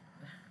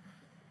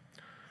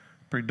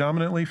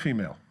 Predominantly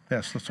female.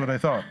 Yes, that's what I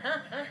thought.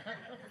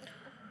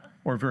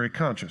 Or very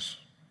conscious.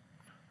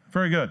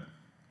 Very good.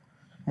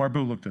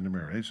 Marbu looked in the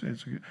mirror.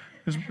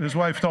 His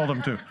wife told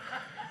him to.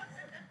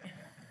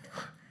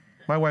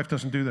 My wife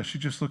doesn't do this. She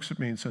just looks at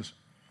me and says,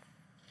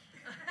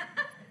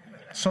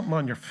 something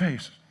on your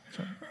face.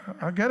 So,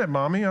 I get it,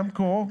 Mommy. I'm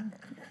cool.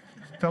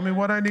 Tell me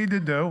what I need to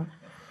do.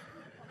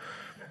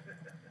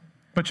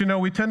 But you know,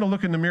 we tend to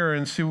look in the mirror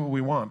and see what we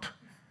want.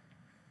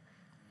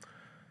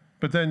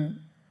 But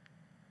then,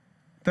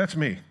 that's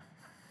me,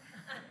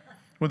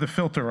 with a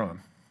filter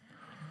on.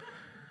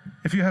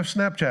 If you have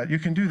Snapchat, you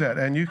can do that,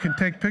 and you can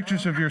take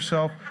pictures of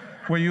yourself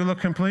where you look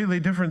completely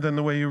different than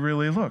the way you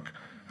really look.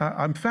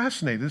 I'm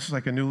fascinated. This is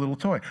like a new little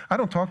toy. I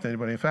don't talk to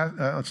anybody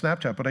on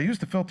Snapchat, but I use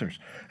the filters.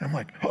 And I'm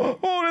like, oh,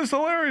 that's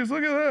hilarious.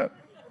 Look at that.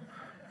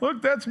 Look,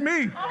 that's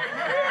me.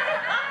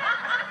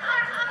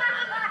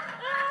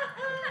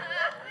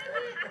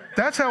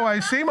 That's how I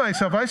see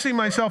myself. I see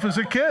myself as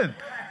a kid.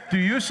 Do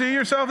you see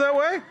yourself that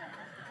way?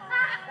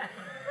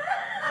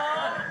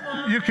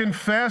 You can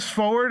fast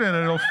forward and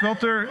it'll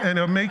filter and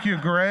it'll make you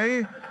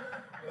gray.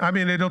 I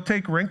mean, it'll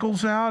take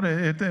wrinkles out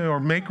or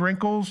make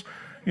wrinkles,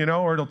 you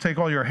know, or it'll take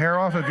all your hair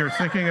off if you're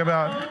thinking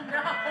about.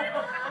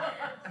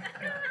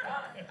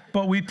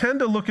 But we tend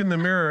to look in the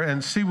mirror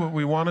and see what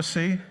we want to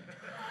see.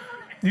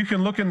 You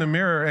can look in the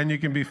mirror and you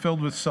can be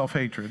filled with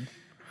self-hatred.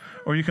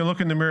 Or you can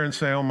look in the mirror and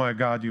say, oh my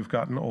God, you've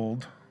gotten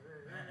old.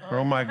 Or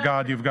oh my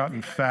God, you've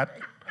gotten fat.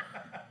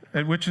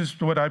 And which is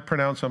what I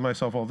pronounce on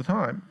myself all the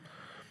time.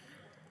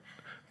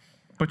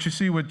 But you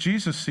see, what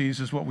Jesus sees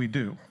is what we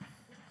do.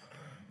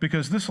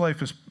 Because this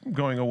life is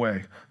going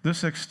away.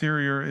 This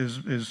exterior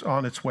is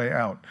on its way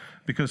out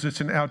because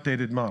it's an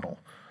outdated model.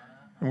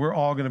 And we're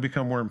all going to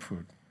become worm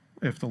food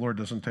if the Lord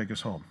doesn't take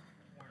us home.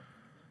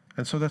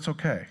 And so that's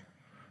okay.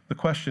 The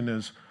question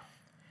is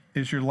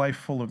your life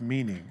full of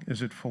meaning?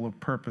 Is it full of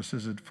purpose?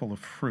 Is it full of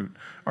fruit?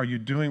 Are you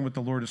doing what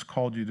the Lord has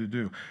called you to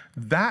do?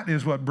 That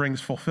is what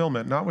brings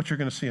fulfillment, not what you're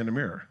going to see in the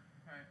mirror.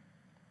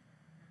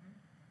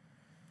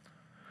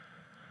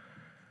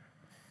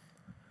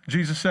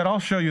 Jesus said, I'll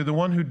show you the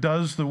one who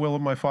does the will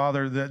of my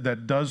Father,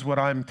 that does what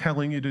I'm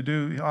telling you to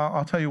do.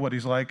 I'll tell you what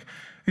he's like.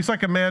 He's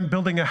like a man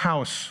building a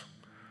house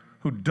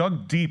who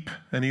dug deep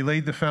and he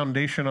laid the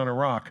foundation on a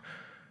rock.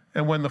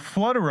 And when the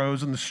flood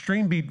arose and the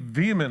stream beat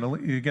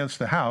vehemently against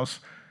the house,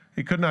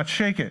 he could not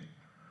shake it,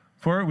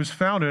 for it was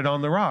founded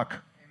on the rock.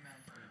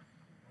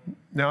 Amen.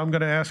 Now I'm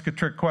going to ask a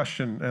trick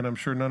question, and I'm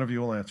sure none of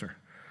you will answer.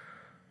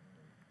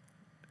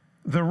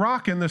 The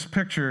rock in this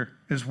picture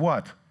is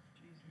what?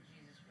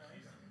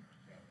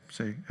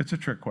 See, it's a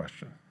trick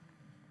question.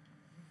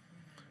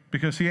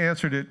 Because he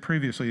answered it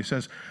previously. He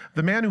says,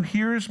 the man who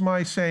hears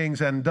my sayings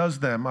and does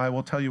them, I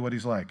will tell you what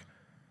he's like.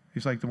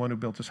 He's like the one who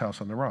built his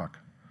house on the rock.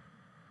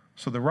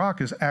 So the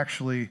rock is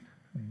actually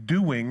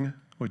doing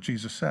what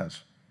Jesus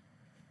says.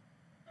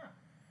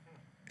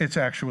 It's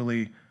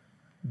actually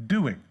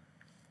doing.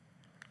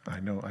 I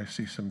know, I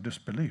see some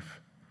disbelief.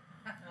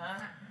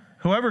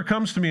 Whoever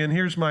comes to me and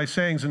hears my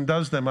sayings and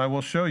does them, I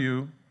will show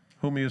you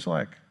whom he is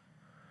like.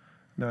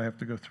 Now I have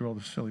to go through all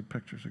the silly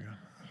pictures again.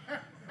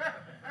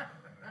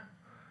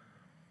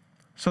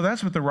 So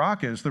that's what the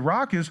rock is. The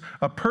rock is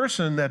a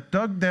person that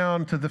dug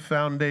down to the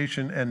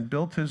foundation and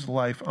built his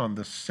life on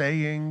the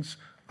sayings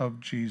of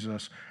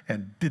Jesus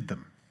and did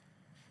them.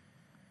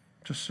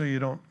 Just so you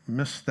don't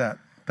miss that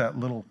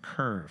little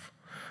curve.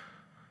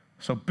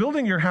 So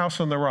building your house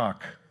on the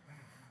rock,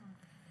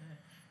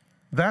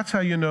 that's how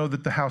you know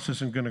that the house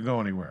isn't going to go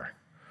anywhere.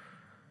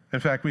 In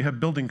fact, we have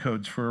building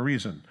codes for a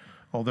reason,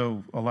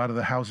 although a lot of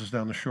the houses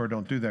down the shore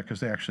don't do that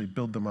because they actually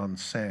build them on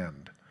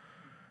sand.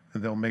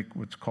 And they'll make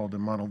what's called a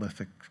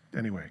monolithic,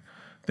 anyway.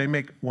 They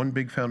make one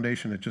big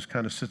foundation that just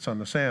kind of sits on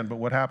the sand, but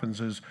what happens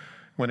is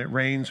when it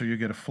rains or you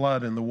get a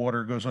flood and the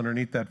water goes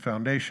underneath that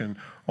foundation,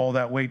 all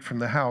that weight from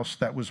the house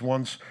that was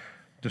once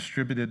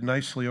distributed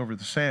nicely over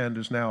the sand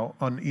is now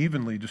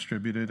unevenly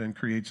distributed and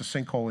creates a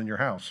sinkhole in your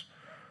house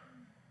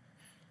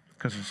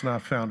because it's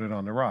not founded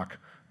on the rock.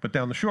 But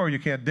down the shore, you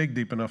can't dig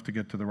deep enough to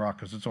get to the rock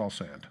because it's all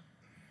sand.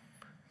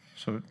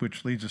 So,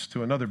 which leads us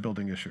to another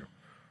building issue.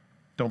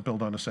 Don't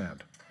build on the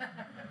sand.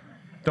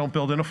 Don't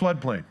build in a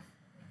floodplain.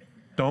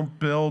 Don't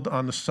build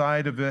on the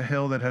side of a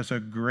hill that has a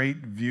great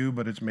view,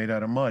 but it's made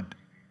out of mud.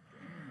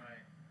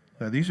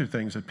 Now, these are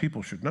things that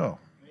people should know.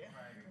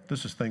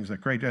 This is things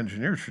that great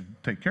engineers should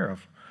take care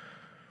of.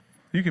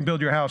 You can build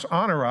your house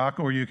on a rock,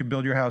 or you can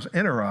build your house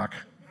in a rock.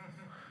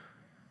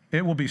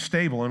 It will be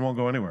stable and won't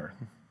go anywhere.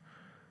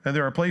 And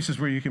there are places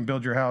where you can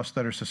build your house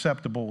that are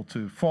susceptible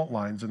to fault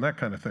lines and that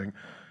kind of thing.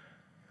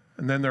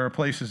 And then there are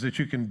places that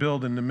you can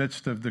build in the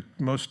midst of the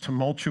most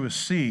tumultuous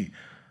sea,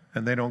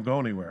 and they don't go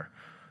anywhere.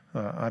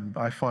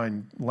 I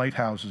find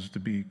lighthouses to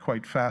be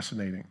quite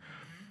fascinating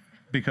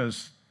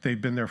because they've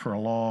been there for a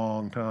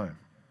long time.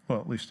 Well,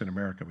 at least in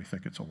America, we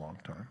think it's a long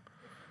time.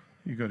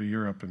 You go to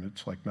Europe, and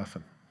it's like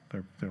nothing.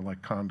 They're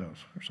like condos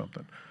or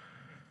something.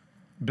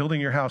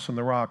 Building your house on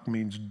the rock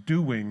means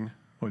doing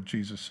what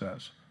Jesus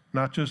says,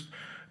 not just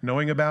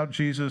knowing about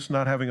Jesus,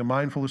 not having a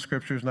mind full of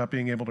scriptures, not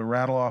being able to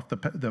rattle off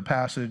the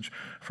passage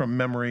from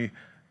memory.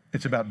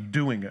 It's about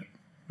doing it,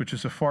 which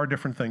is a far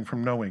different thing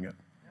from knowing it,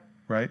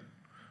 right?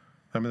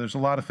 I mean, there's a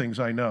lot of things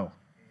I know,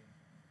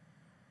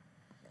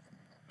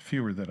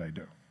 fewer that I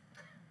do.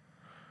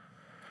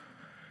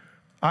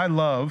 I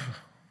love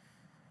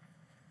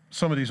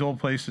some of these old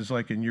places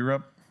like in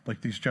Europe,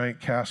 like these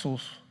giant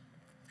castles.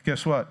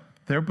 Guess what?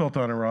 They're built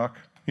on a rock.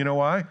 You know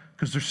why?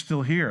 Because they're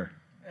still here.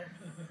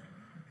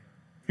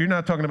 You're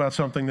not talking about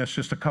something that's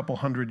just a couple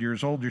hundred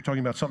years old. You're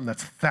talking about something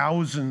that's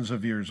thousands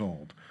of years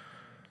old,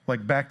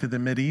 like back to the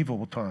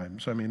medieval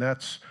times. I mean,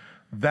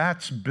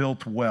 that's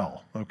built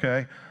well,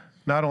 okay?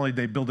 Not only did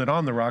they build it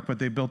on the rock, but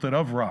they built it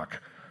of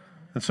rock.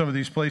 And some of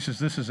these places,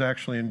 this is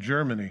actually in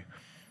Germany.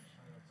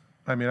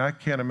 I mean, I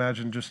can't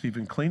imagine just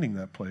even cleaning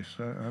that place.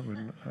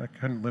 I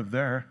couldn't live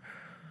there.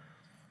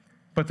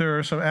 But there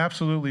are some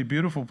absolutely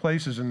beautiful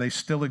places, and they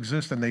still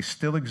exist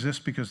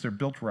because they're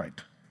built right.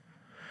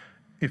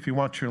 If you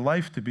want your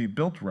life to be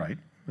built right,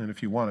 and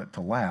if you want it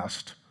to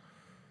last,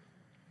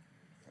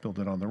 build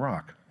it on the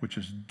rock, which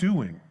is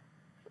doing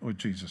what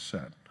Jesus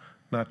said,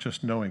 not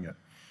just knowing it.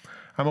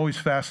 I'm always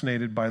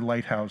fascinated by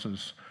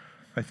lighthouses.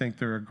 I think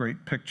they're a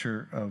great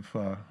picture of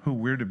who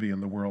we're to be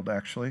in the world,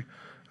 actually.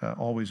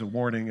 Always a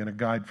warning and a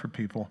guide for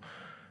people.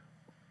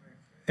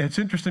 It's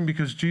interesting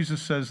because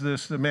Jesus says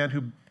this, the man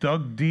who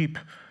dug deep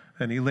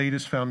and he laid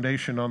his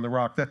foundation on the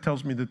rock. That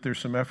tells me that there's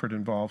some effort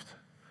involved.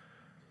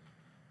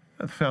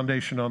 A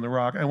foundation on the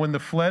rock. And when the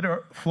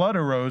flood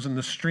arose and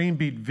the stream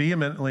beat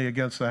vehemently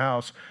against the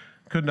house,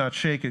 could not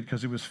shake it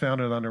because it was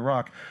founded on the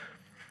rock.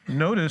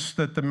 Notice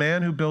that the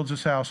man who builds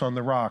his house on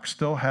the rock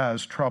still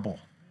has trouble,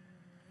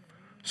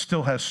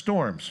 still has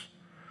storms,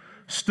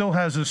 still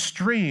has a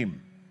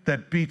stream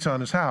that beats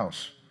on his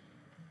house.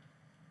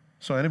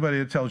 So anybody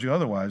that tells you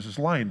otherwise is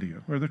lying to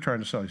you, or they're trying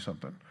to sell you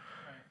something.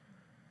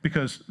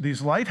 Because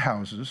these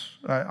lighthouses,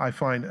 I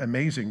find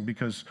amazing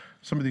because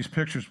some of these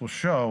pictures will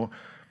show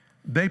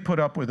they put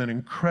up with an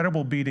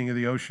incredible beating of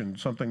the ocean,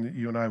 something that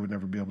you and I would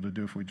never be able to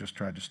do if we just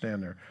tried to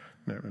stand there.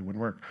 It wouldn't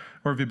work.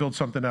 Or if you build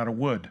something out of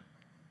wood,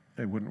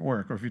 it wouldn't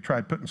work. Or if you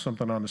tried putting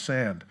something on the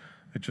sand,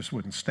 it just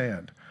wouldn't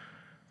stand.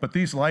 But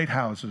these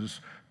lighthouses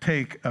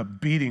take a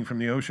beating from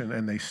the ocean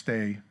and they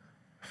stay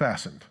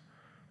fastened.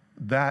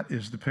 That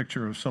is the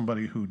picture of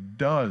somebody who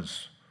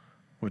does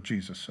what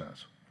Jesus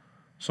says.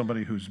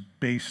 Somebody who's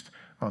based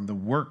on the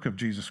work of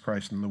Jesus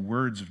Christ and the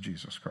words of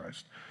Jesus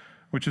Christ.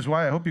 Which is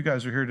why I hope you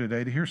guys are here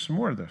today to hear some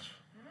more of this.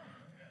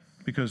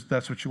 Because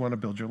that's what you want to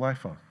build your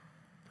life on.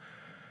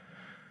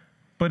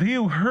 But he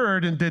who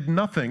heard and did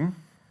nothing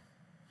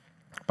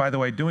By the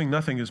way, doing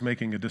nothing is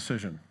making a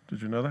decision.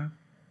 Did you know that?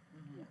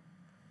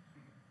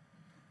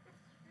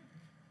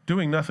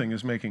 Doing nothing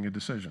is making a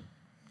decision.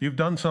 You've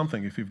done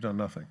something if you've done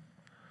nothing.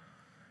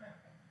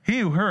 He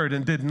who heard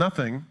and did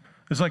nothing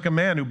is like a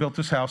man who built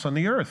his house on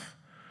the earth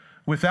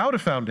without a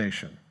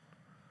foundation,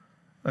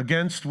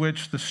 against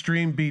which the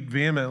stream beat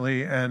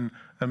vehemently, and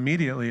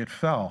immediately it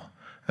fell.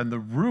 And the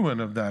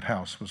ruin of that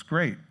house was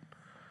great,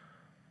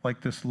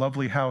 like this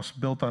lovely house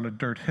built on a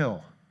dirt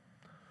hill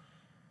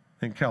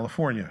in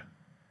California.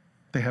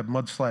 They have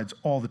mudslides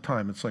all the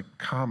time. It's like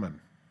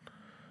common.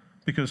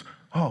 Because,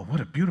 oh,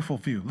 what a beautiful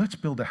view. Let's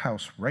build a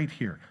house right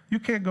here. You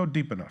can't go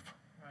deep enough.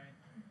 Right.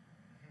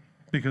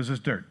 Because it's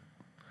dirt.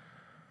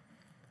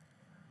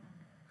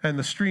 And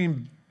the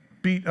stream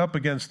beat up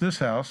against this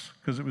house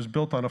because it was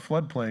built on a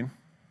floodplain,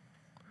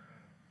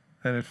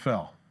 and it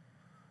fell.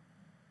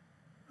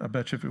 I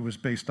bet you if it was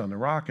based on the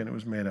rock and it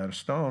was made out of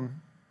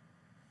stone,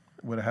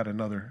 it would have had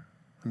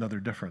another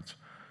difference.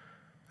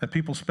 And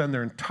people spend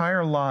their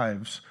entire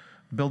lives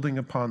building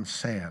upon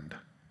sand,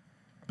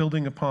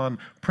 building upon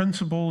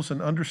principles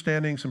and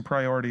understandings and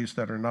priorities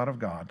that are not of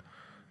God,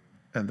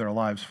 and their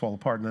lives fall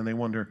apart, and then they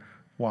wonder,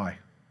 why?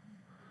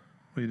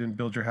 Well, you didn't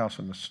build your house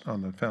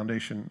on the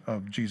foundation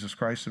of Jesus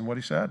Christ and what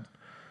he said.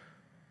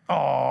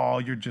 Oh,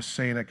 you're just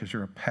saying it because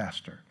you're a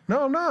pastor.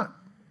 No, I'm not.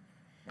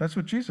 That's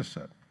what Jesus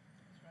said.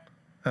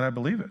 And I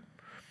believe it.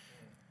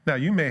 Now,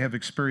 you may have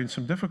experienced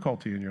some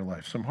difficulty in your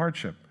life, some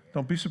hardship.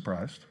 Don't be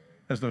surprised,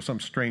 as though some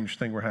strange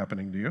thing were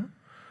happening to you.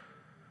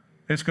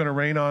 It's going to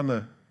rain on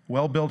the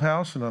well-built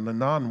house and on the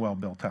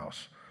non-well-built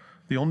house.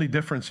 The only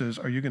difference is,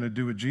 are you going to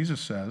do what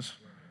Jesus says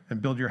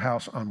and build your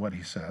house on what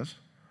he says,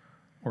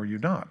 or are you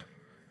not?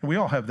 And we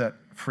all have that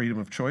freedom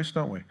of choice,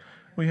 don't we?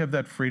 We have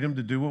that freedom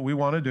to do what we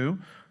want to do.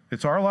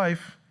 It's our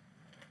life,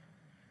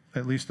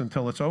 at least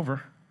until it's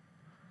over.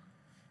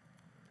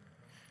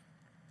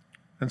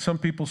 And some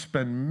people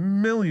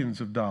spend millions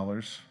of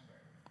dollars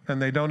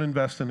and they don't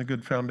invest in a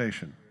good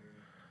foundation.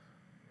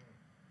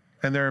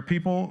 And there are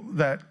people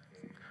that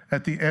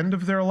at the end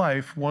of their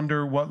life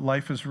wonder what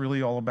life is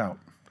really all about.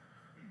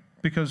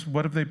 Because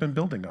what have they been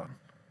building on?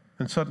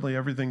 And suddenly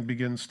everything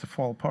begins to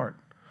fall apart.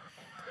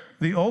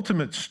 The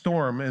ultimate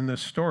storm in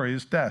this story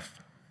is death.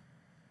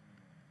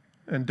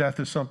 And death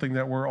is something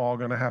that we're all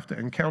going to have to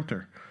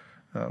encounter.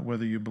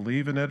 Whether you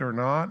believe in it or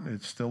not,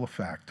 it's still a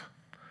fact.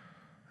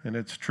 And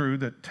it's true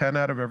that 10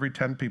 out of every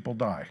 10 people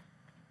die.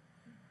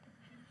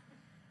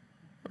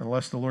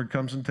 Unless the Lord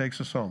comes and takes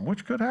us home,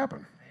 which could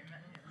happen.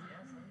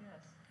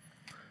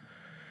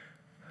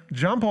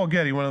 John Paul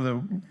Getty, one of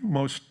the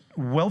most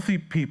wealthy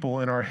people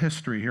in our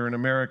history here in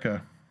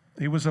America,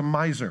 he was a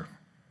miser.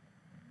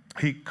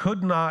 He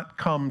could not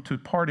come to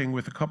parting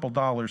with a couple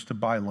dollars to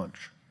buy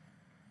lunch.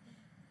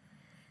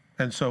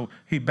 And so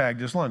he bagged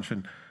his lunch.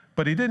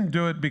 But he didn't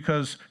do it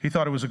because he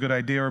thought it was a good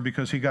idea or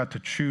because he got to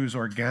choose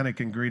organic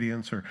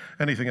ingredients or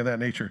anything of that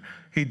nature.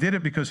 He did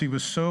it because he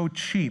was so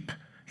cheap,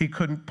 he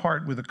couldn't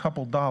part with a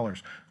couple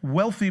dollars.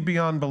 Wealthy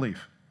beyond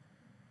belief.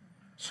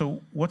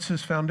 So what's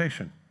his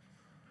foundation?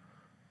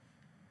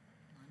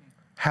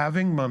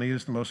 Having money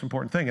is the most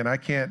important thing, and I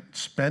can't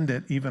spend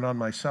it even on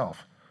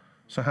myself.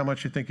 So how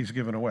much do you think he's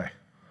given away?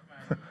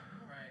 Right.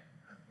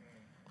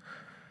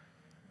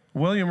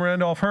 William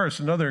Randolph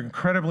Hearst, another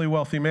incredibly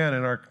wealthy man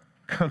in our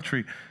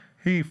country,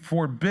 he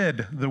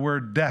forbid the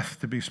word death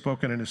to be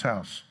spoken in his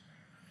house.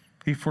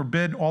 He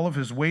forbid all of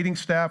his waiting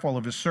staff, all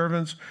of his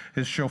servants,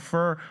 his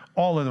chauffeur,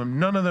 all of them.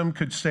 None of them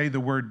could say the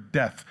word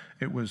death.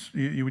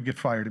 You would get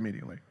fired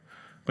immediately.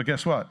 But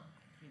guess what?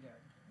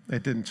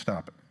 It didn't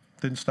stop it.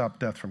 Didn't stop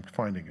death from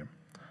finding him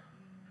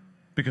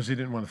because he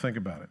didn't want to think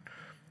about it.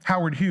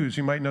 Howard Hughes,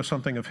 you might know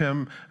something of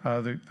him.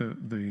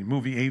 The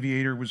movie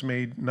Aviator was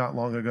made not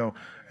long ago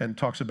and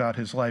talks about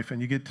his life,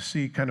 and you get to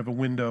see kind of a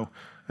window,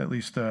 at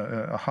least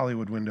a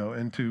Hollywood window,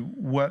 into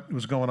what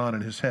was going on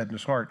in his head and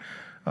his heart,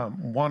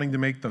 wanting to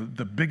make the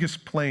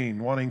biggest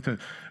plane, wanting to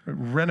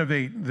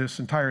renovate this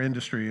entire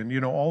industry,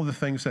 and all the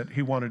things that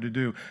he wanted to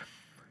do.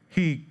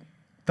 He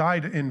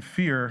died in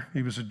fear.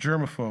 He was a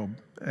germaphobe,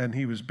 and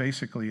he was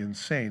basically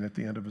insane at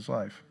the end of his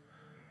life.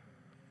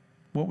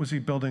 What was he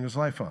building his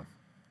life on?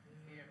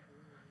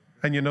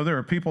 And there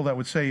are people that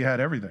would say he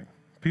had everything.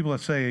 People that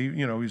say,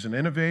 he's an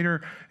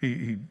innovator.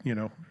 He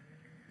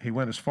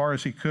went as far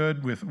as he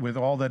could with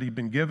all that he'd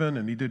been given,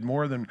 and he did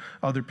more than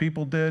other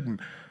people did. And,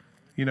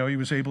 he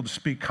was able to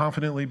speak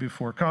confidently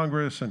before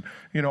Congress, and,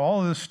 all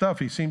of this stuff.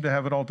 He seemed to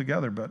have it all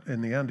together, but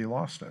in the end, he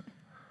lost it.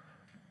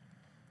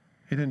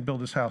 He didn't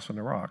build his house on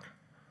the rock.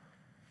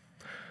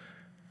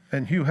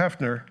 And Hugh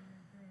Hefner,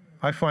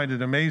 I find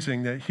it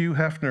amazing that Hugh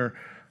Hefner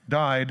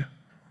died,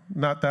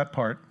 not that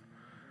part,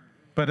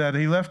 but that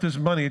he left his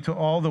money to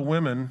all the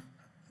women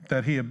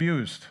that he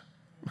abused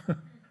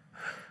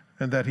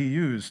and that he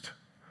used.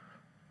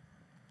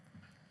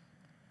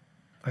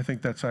 I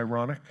think that's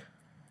ironic.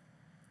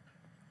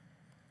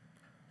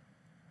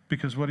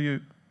 Because what are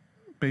you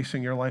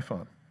basing your life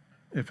on?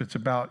 If it's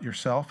about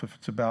yourself, if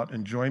it's about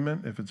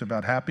enjoyment, if it's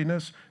about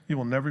happiness, you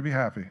will never be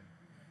happy.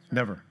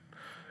 Never.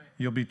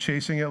 You'll be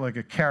chasing it like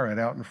a carrot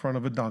out in front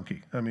of a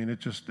donkey. I mean,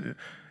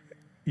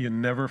 you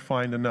never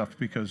find enough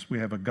because we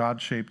have a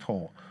God-shaped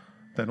hole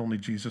that only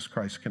Jesus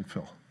Christ can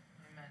fill.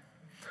 Amen.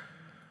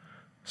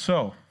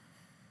 So,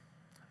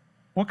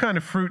 what kind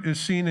of fruit is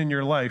seen in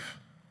your life?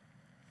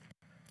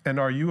 And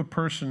are you a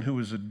person who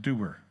is a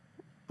doer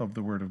of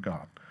the Word of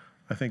God?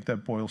 I think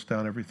that boils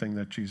down everything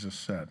that Jesus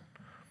said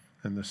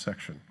in this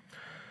section.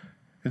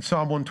 In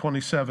Psalm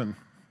 127,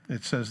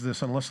 it says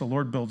this, unless the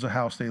Lord builds a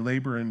house, they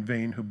labor in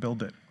vain who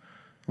build it.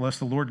 Unless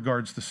the Lord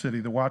guards the city,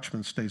 the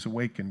watchman stays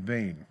awake in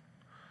vain.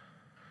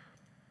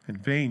 In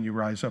vain you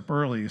rise up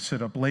early, you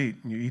sit up late,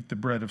 and you eat the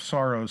bread of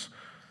sorrows.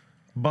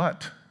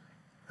 But,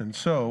 and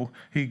so,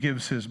 he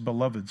gives his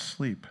beloved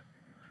sleep.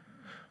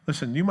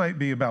 Listen, you might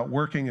be about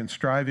working and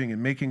striving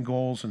and making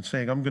goals and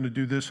saying, I'm going to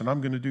do this and I'm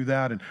going to do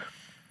that. And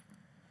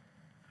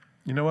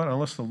you know what?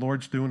 Unless the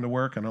Lord's doing the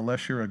work and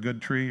unless you're a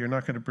good tree, you're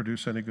not going to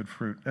produce any good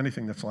fruit,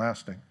 anything that's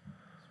lasting.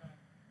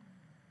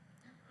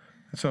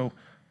 And so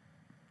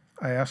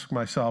I ask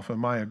myself,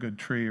 am I a good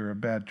tree or a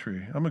bad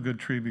tree? I'm a good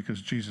tree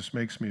because Jesus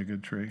makes me a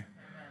good tree.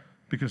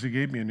 Because he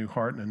gave me a new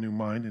heart and a new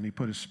mind and he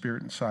put his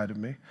Spirit inside of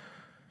me.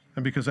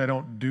 And because I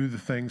don't do the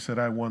things that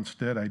I once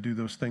did, I do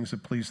those things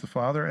that please the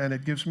Father, and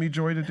it gives me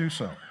joy to do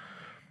so.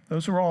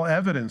 Those are all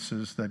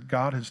evidences that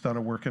God has done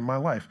a work in my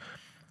life.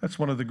 That's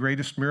one of the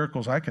greatest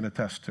miracles I can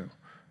attest to,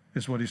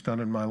 is what he's done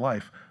in my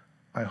life.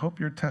 I hope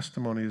your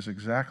testimony is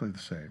exactly the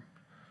same,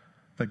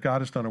 that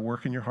God has done a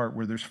work in your heart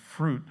where there's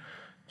fruit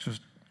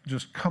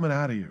just coming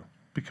out of you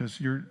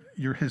because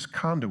you're his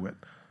conduit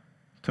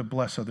to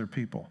bless other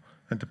people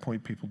and to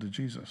point people to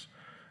Jesus.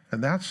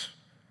 And that's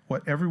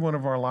what every one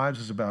of our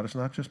lives is about. It's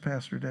not just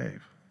Pastor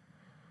Dave.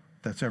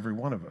 That's every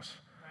one of us,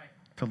 right,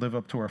 to live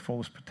up to our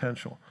fullest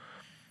potential.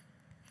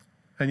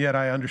 And yet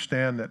I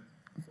understand that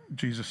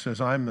Jesus says,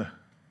 I'm the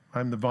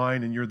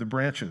vine and you're the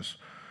branches.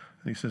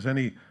 And he says,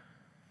 any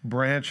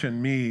branch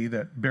in me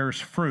that bears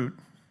fruit,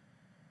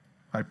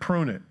 I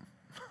prune it.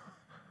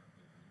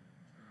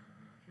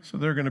 So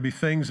there are going to be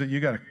things that you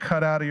got to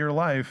cut out of your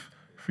life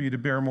for you to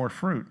bear more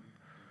fruit.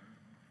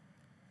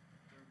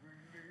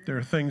 There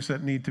are things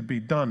that need to be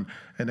done,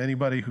 and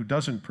anybody who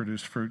doesn't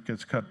produce fruit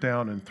gets cut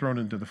down and thrown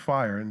into the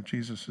fire. And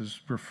Jesus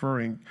is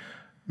referring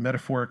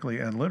metaphorically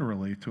and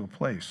literally to a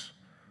place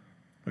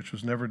which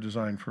was never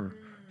designed for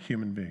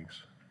human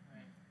beings.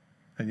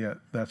 And yet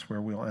that's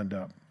where we'll end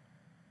up.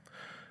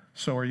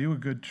 So are you a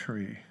good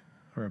tree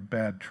or a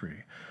bad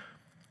tree?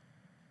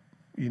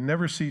 You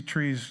never see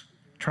trees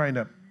trying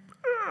to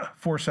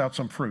force out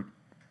some fruit.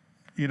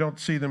 You don't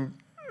see them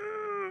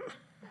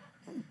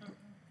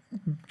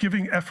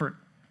giving effort.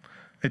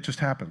 It just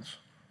happens.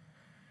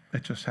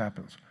 It just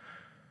happens.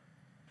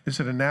 Is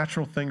it a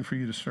natural thing for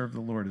you to serve the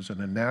Lord? Is it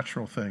a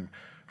natural thing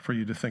for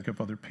you to think of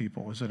other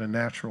people? Is it a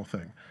natural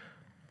thing?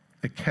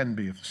 It can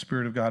be if the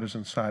Spirit of God is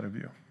inside of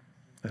you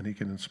and he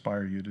can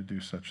inspire you to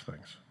do such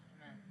things.